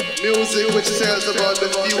 Music which tells about the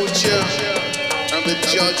future and the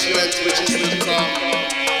judgment which is to come.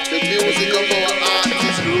 The music of our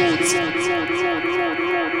artists' roots.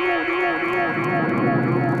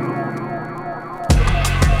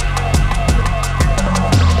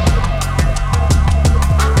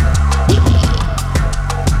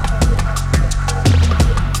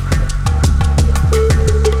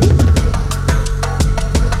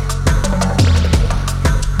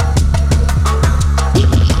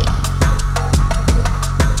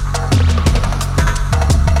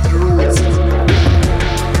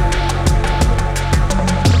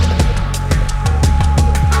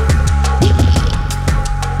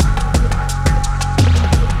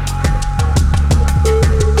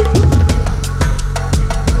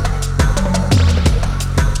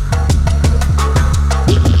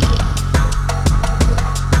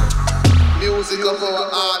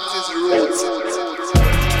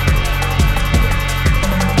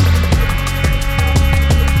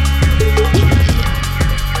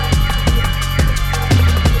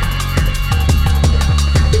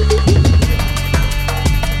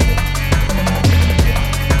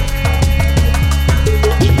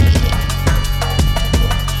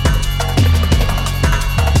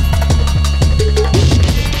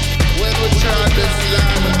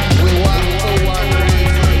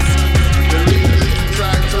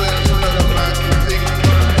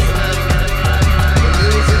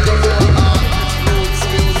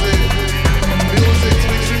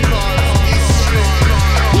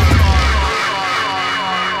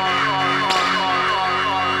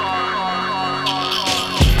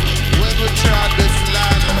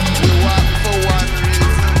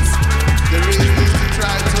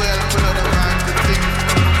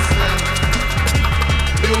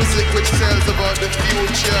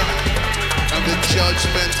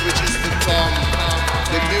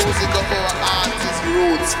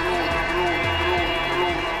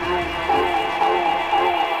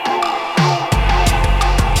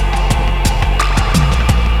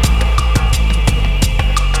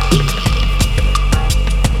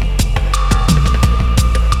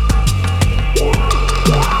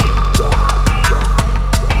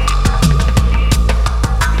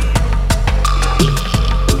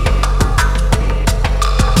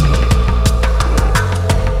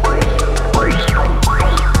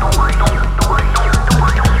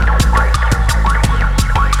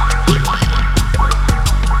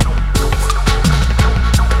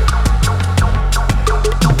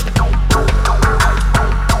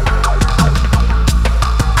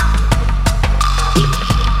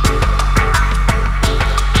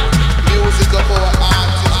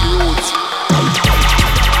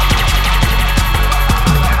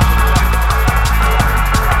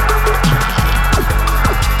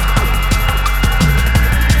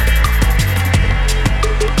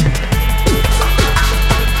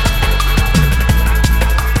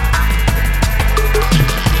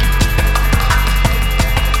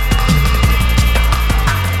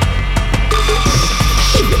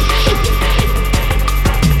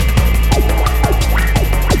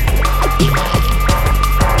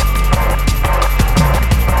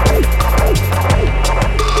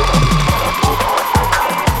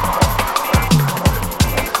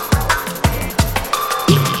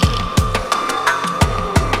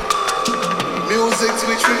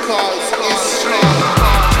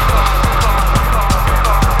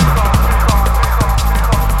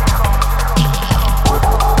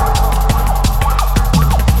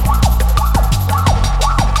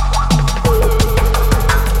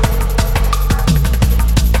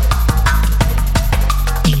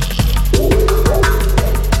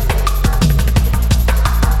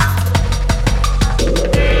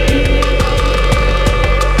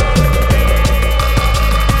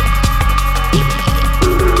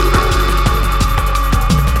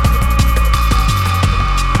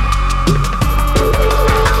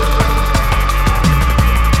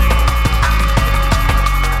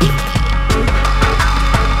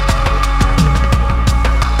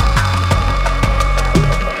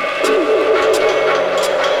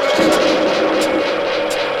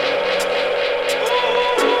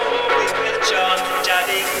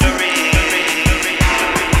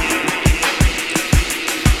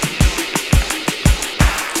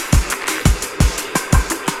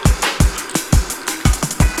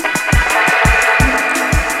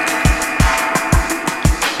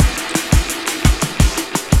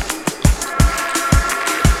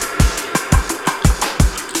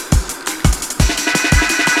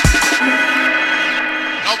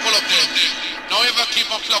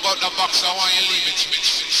 out the box, I want you leave it.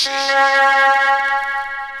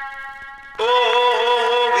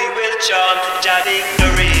 Oh, we will chant Jah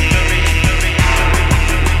victory.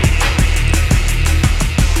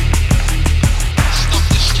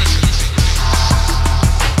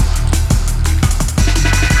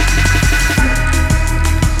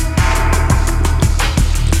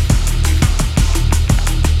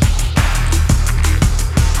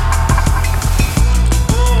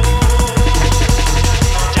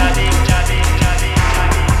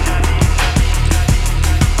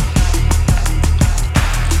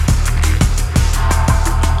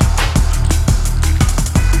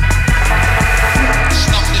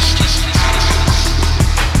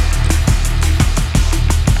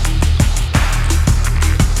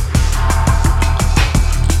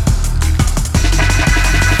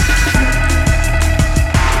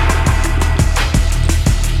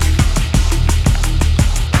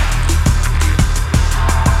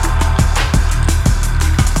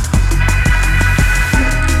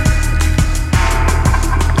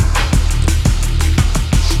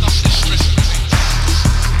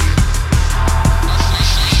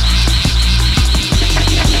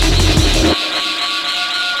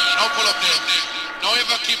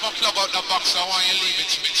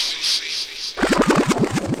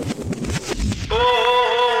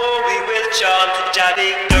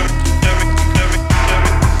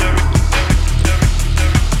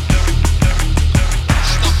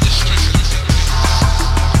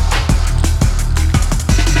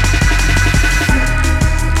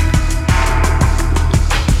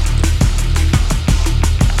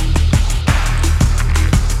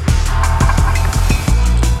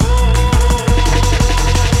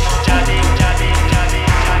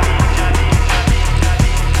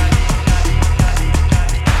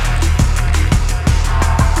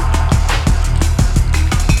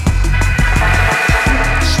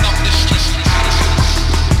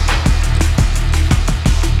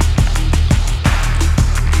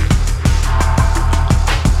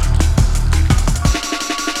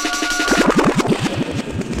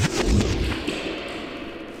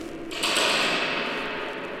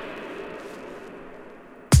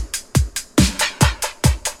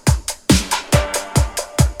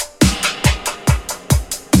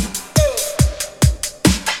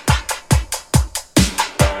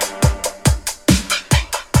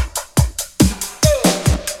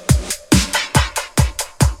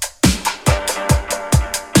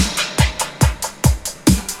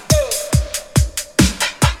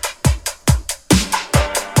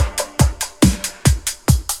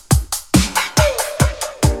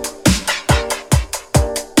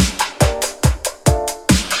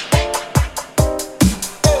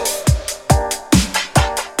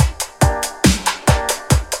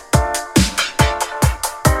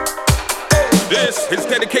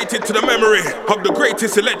 Of the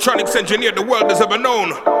greatest electronics engineer the world has ever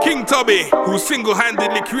known, King Tubby, who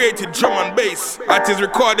single-handedly created drum and bass at his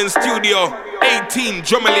recording studio, 18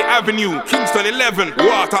 Drummondley Avenue, Kingston 11,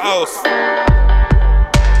 Waterhouse.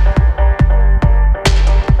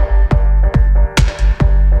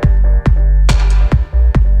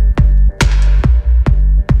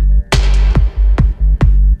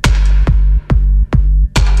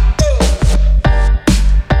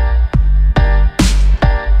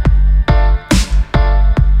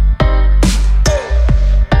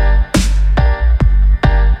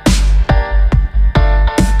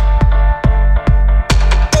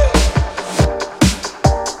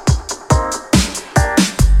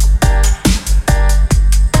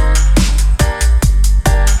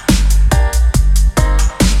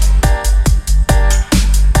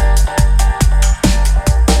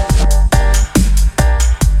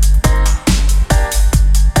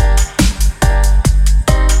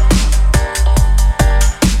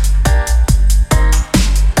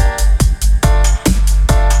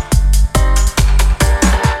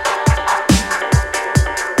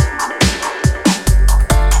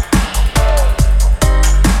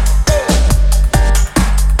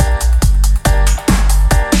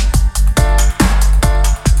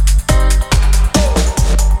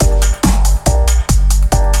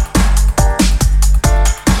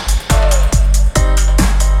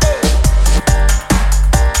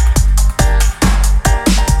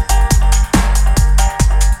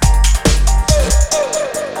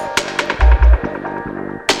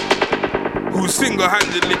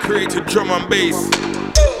 Single-handedly created drum and bass.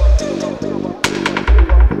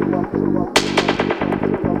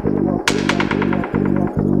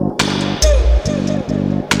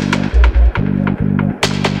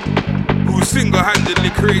 Who single-handedly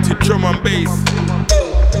created drum and bass.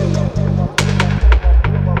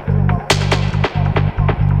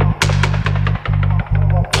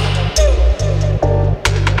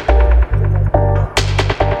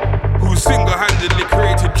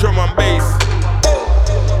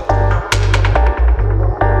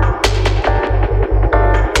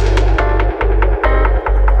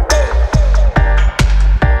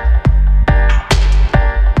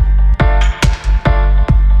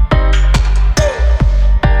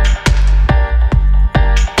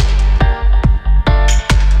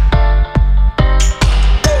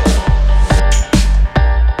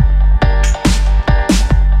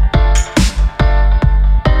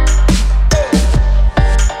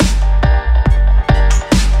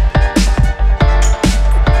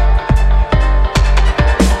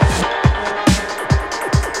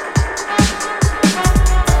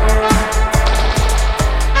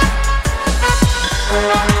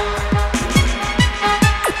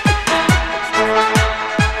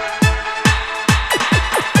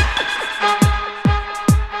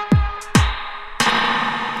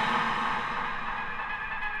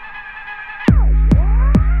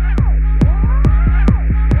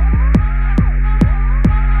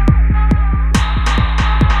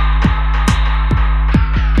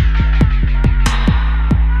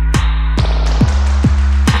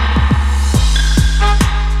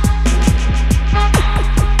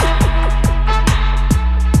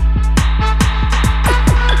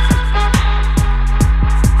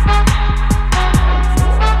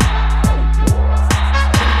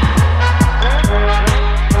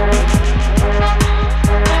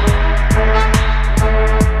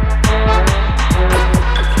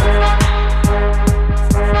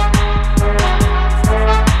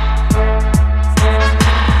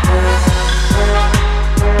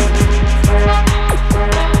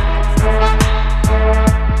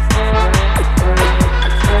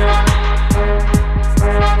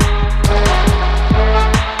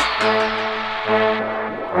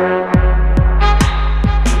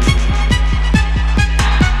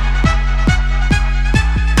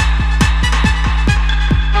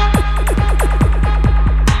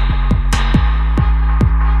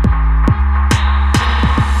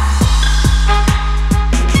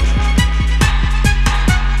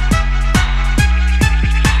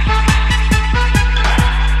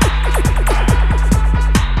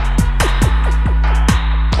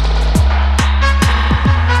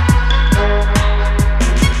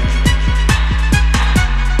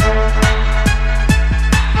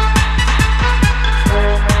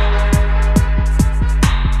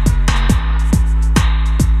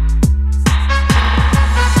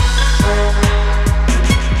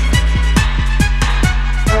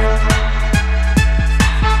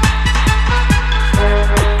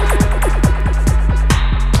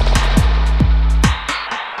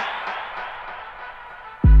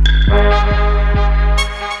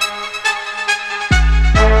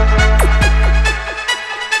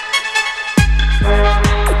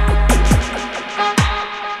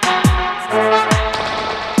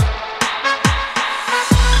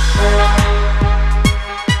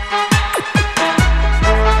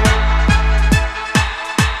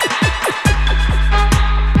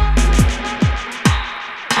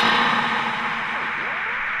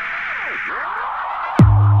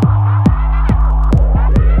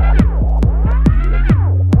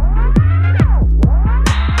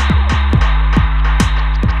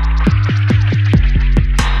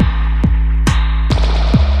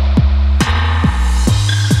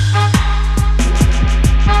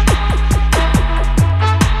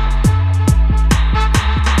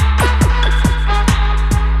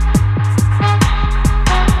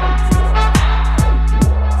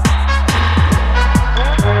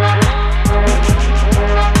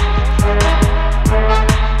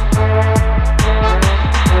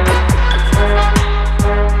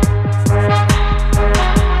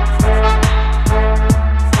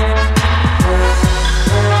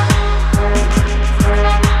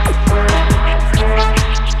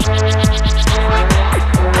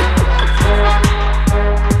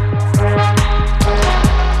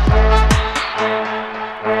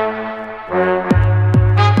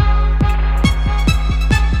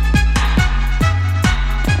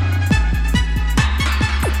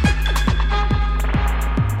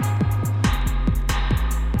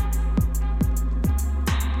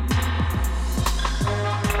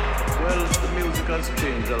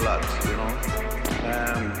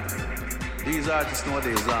 these artists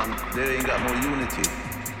nowadays, they ain't got no unity.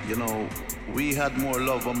 You know, we had more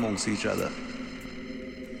love amongst each other.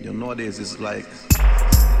 You know, nowadays it's like.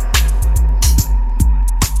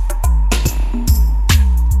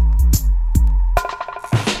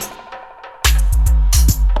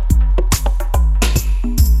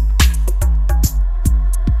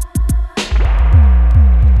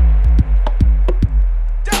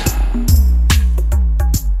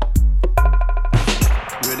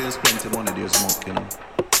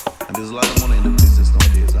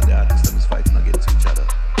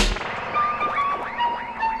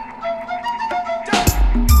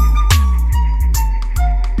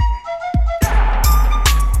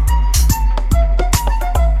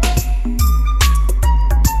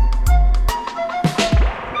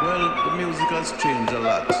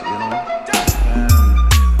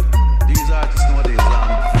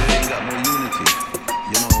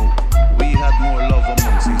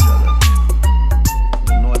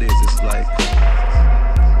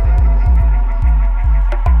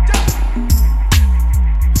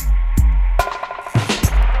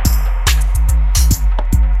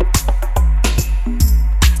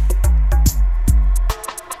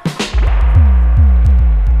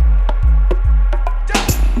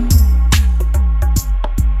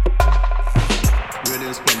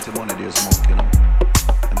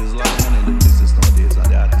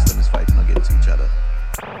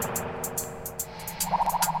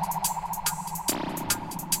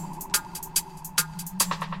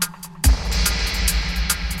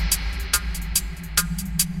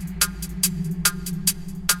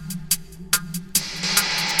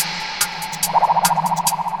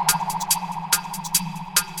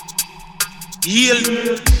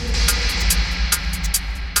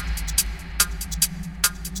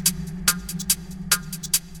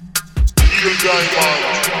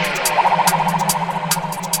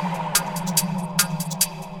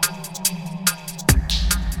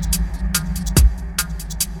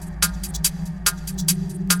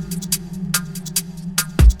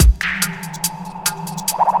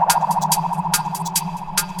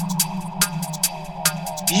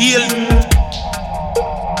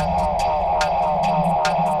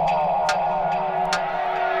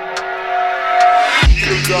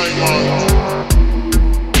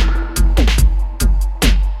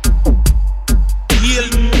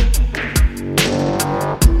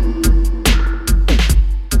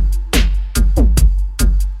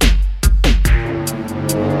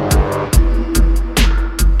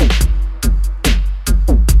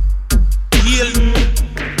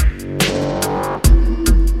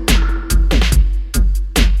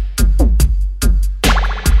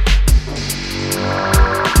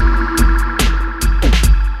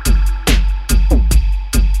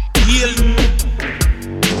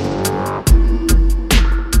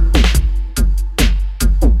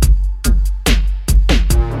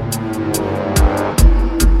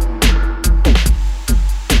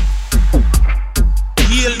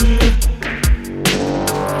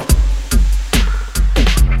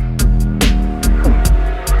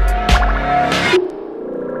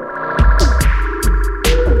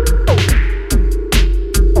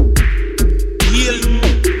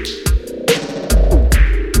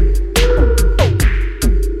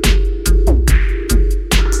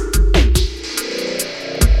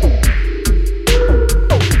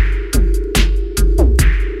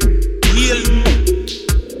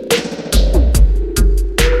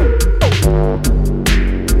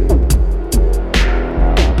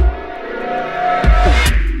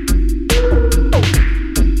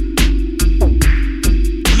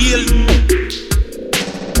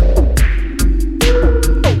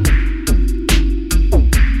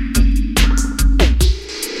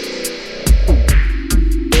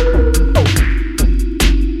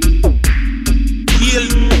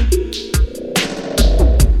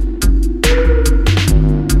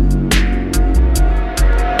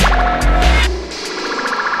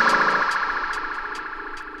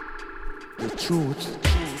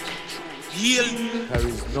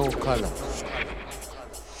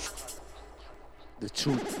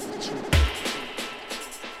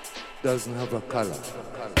 Doesn't have a color.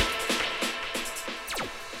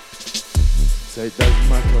 So it doesn't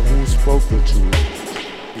matter who spoke the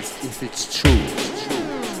truth, it's if it's true.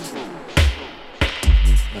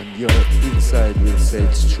 And your inside will say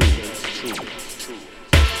it's true.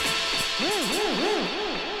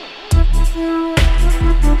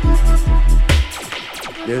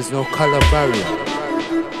 There's no color barrier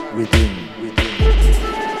within.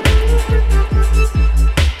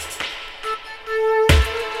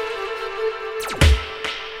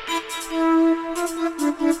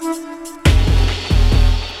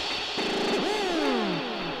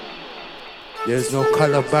 There's no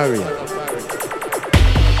color barrier.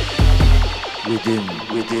 Within.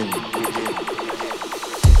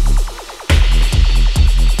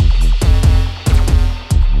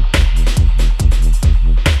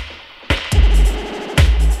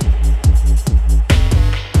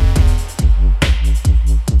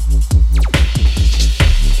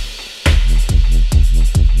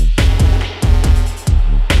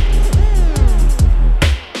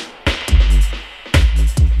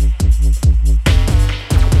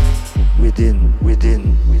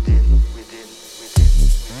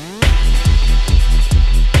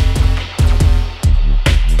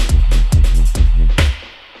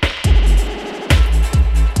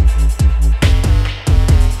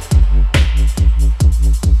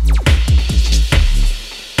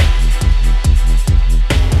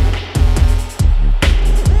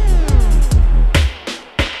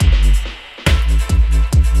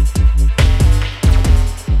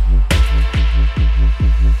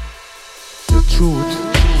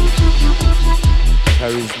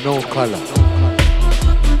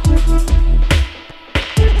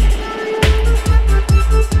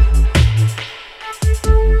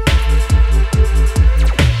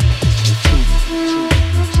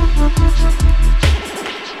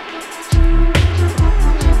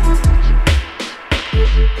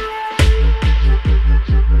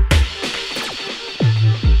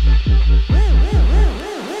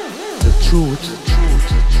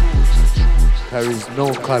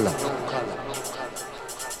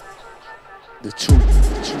 The truth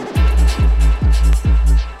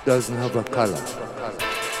doesn't have a color.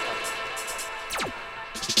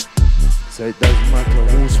 So it doesn't matter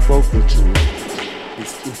who spoke the truth,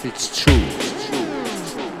 it's if it's true.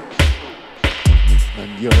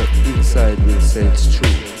 And your inside will say it's true.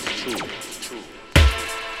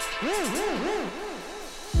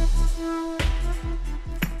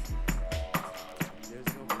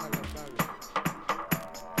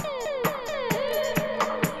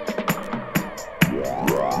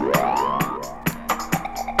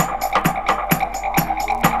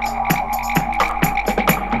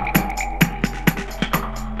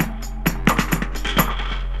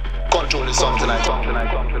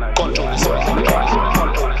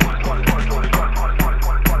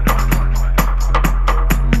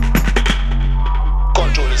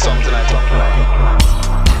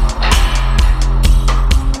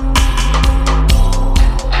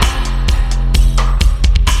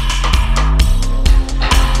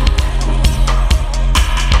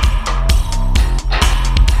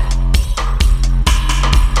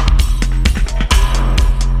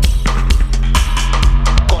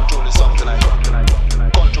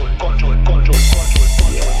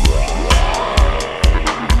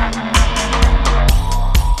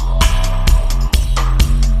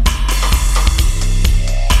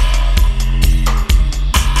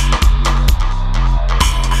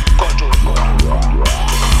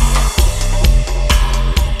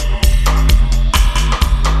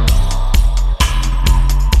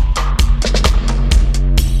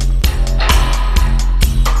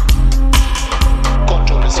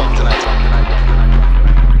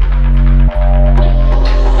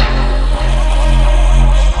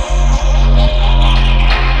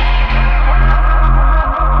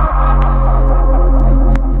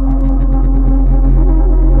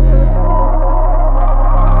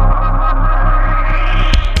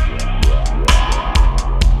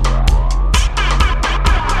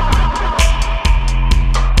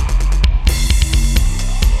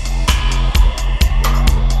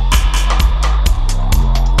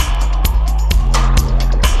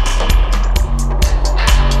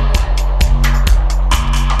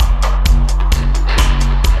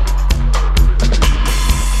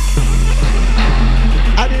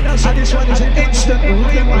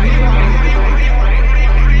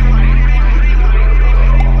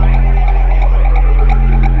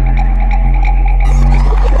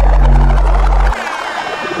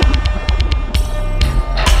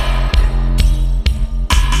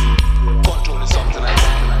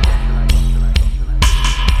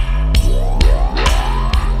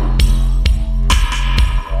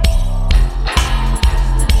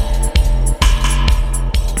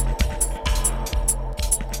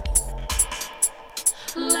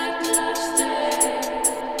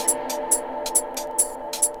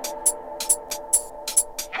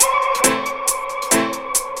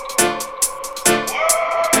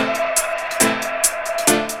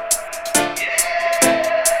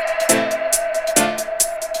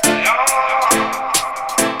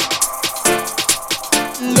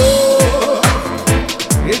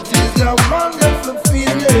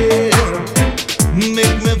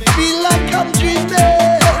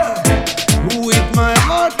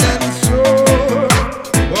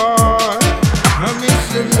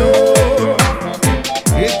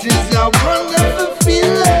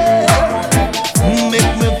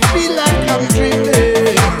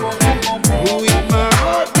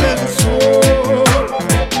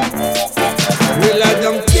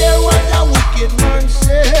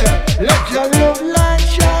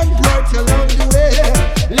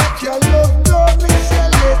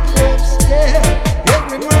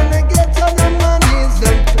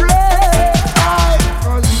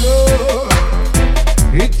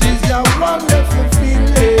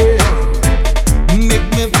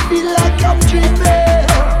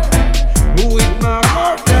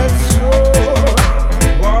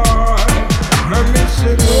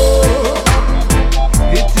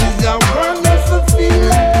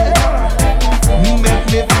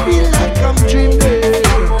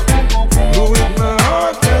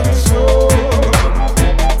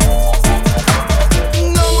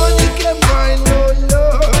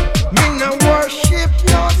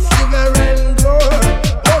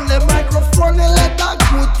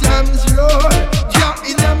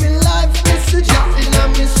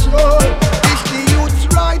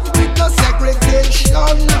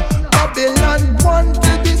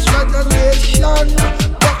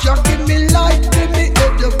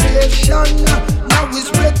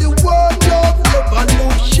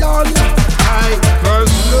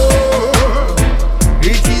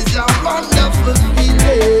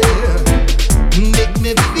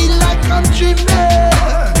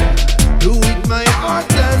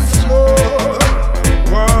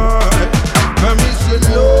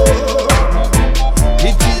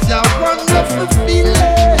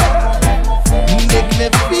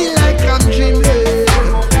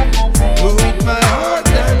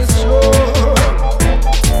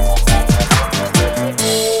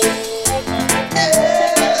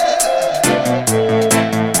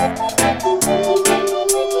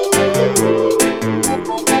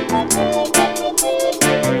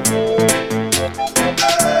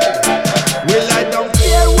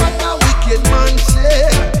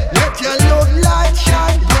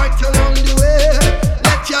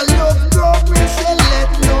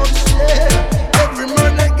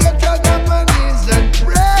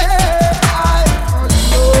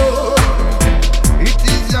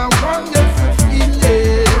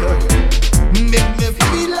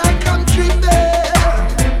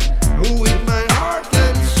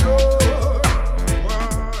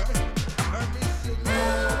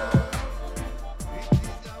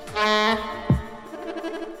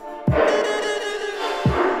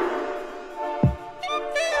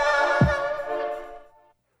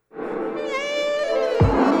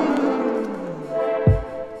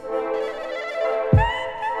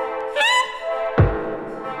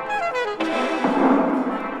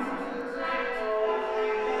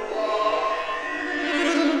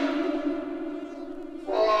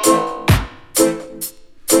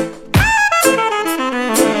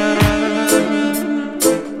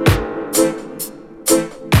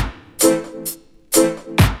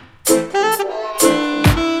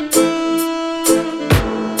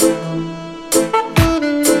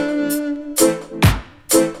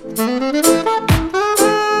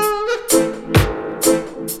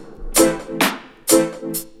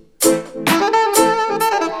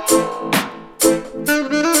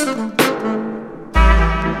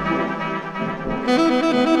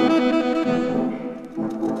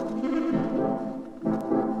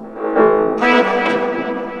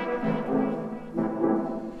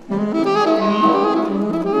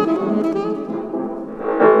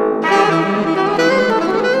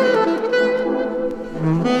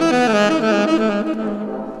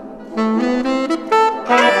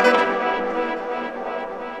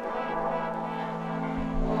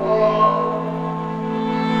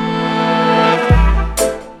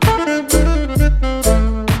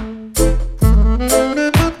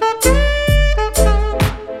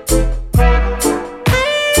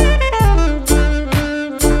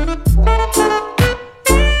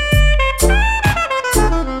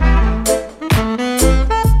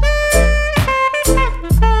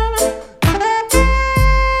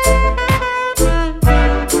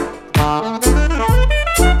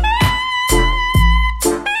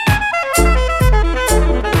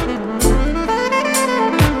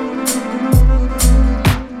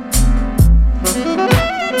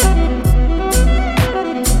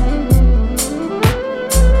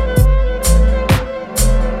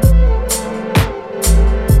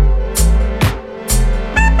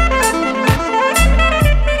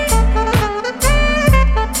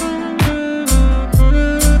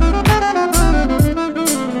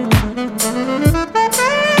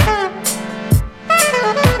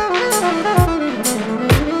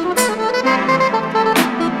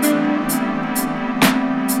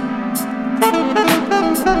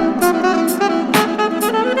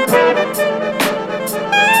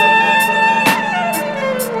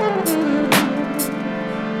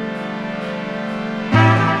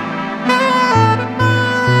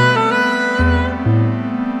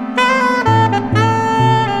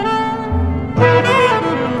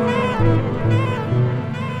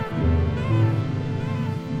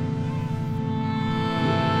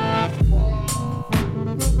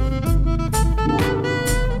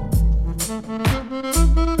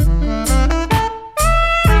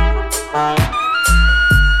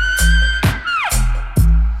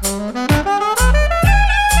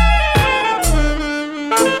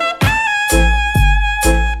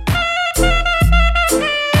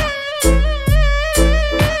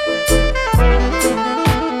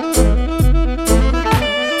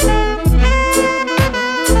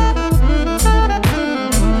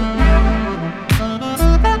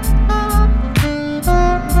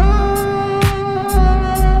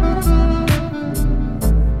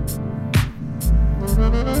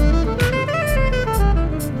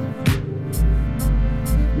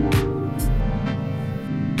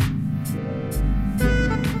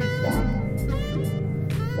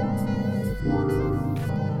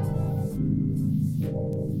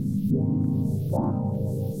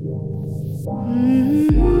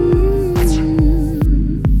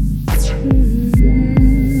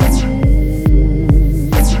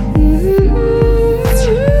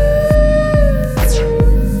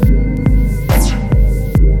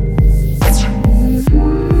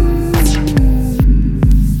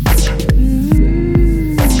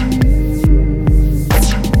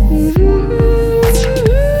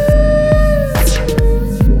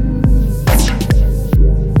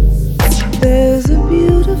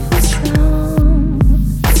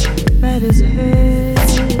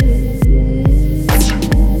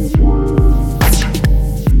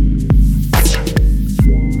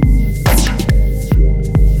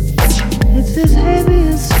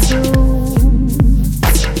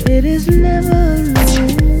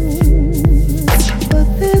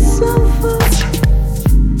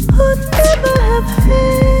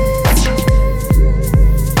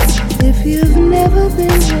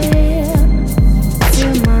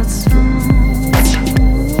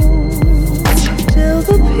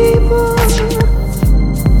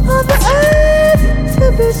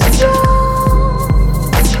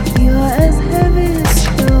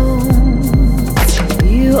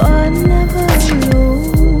 are never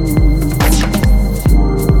alone.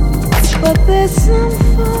 But there's some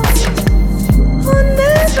folks who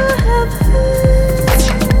never have heard.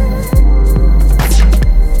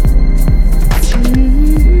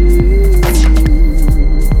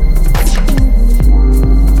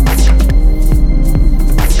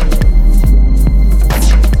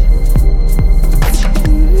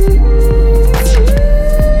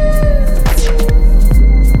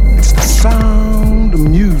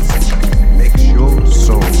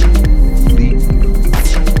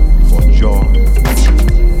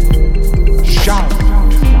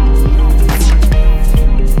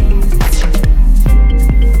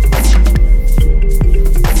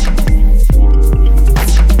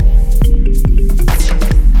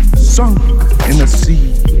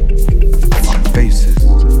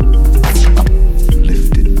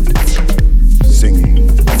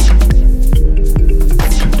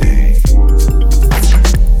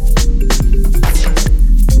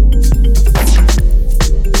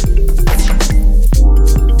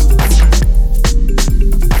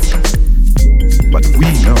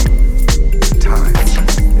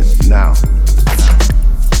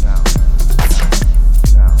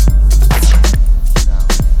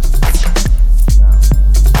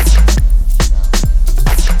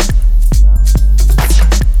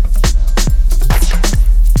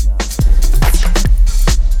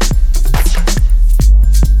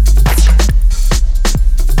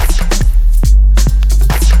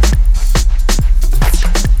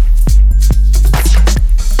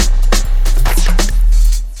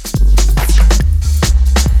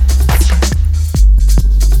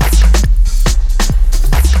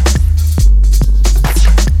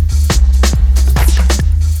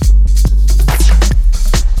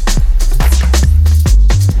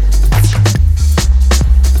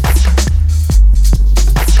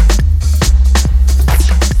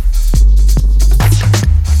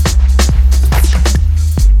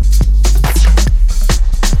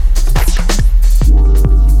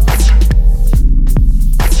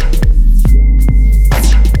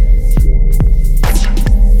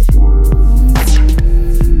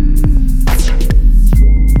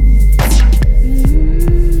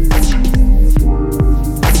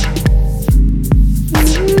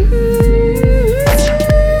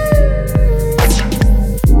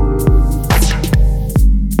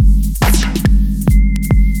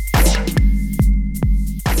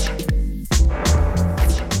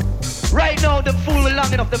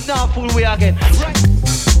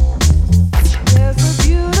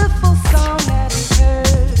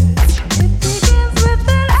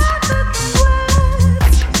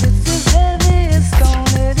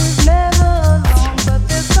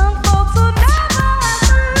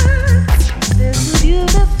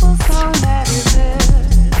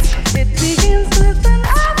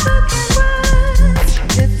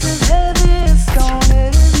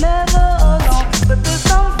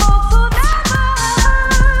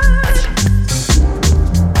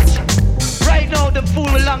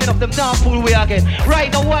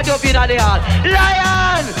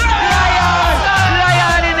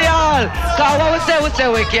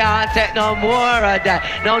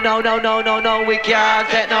 No, we can't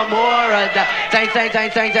take no more of that.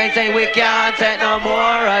 Say, we can't take no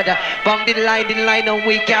more of that. Bum the line, no,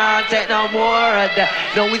 we can't take no more of that.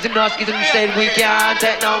 No, it's an Oskism, said we can't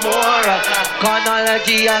take no more of that.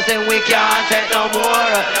 Chronology, I said we can't take no more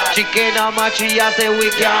of that. Chicken on my tree, I said we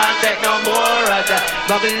can't take no more of that.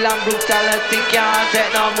 Babylon brutality, can't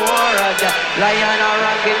take no more of that. Lion or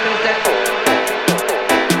rocket, no take.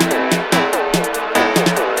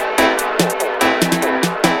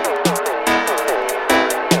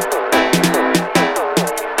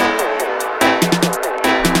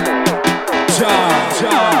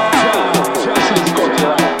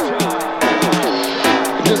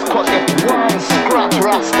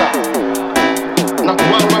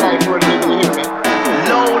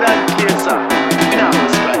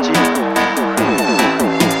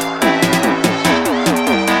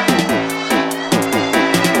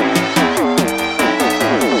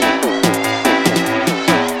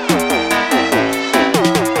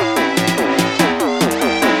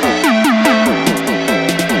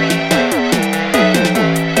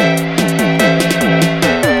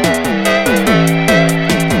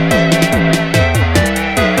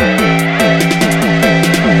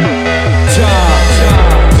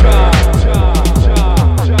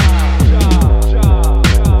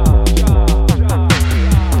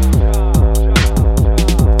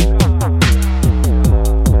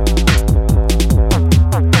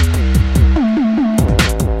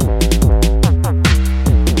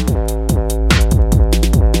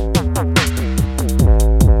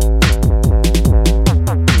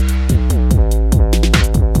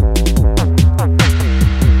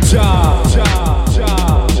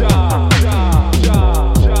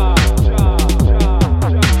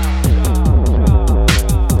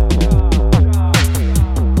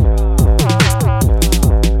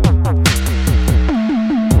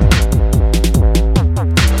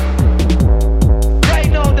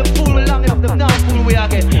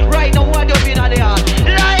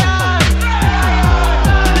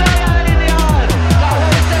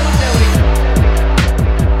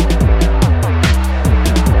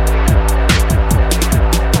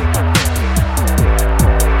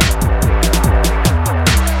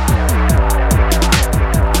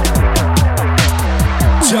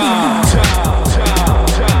 Jah.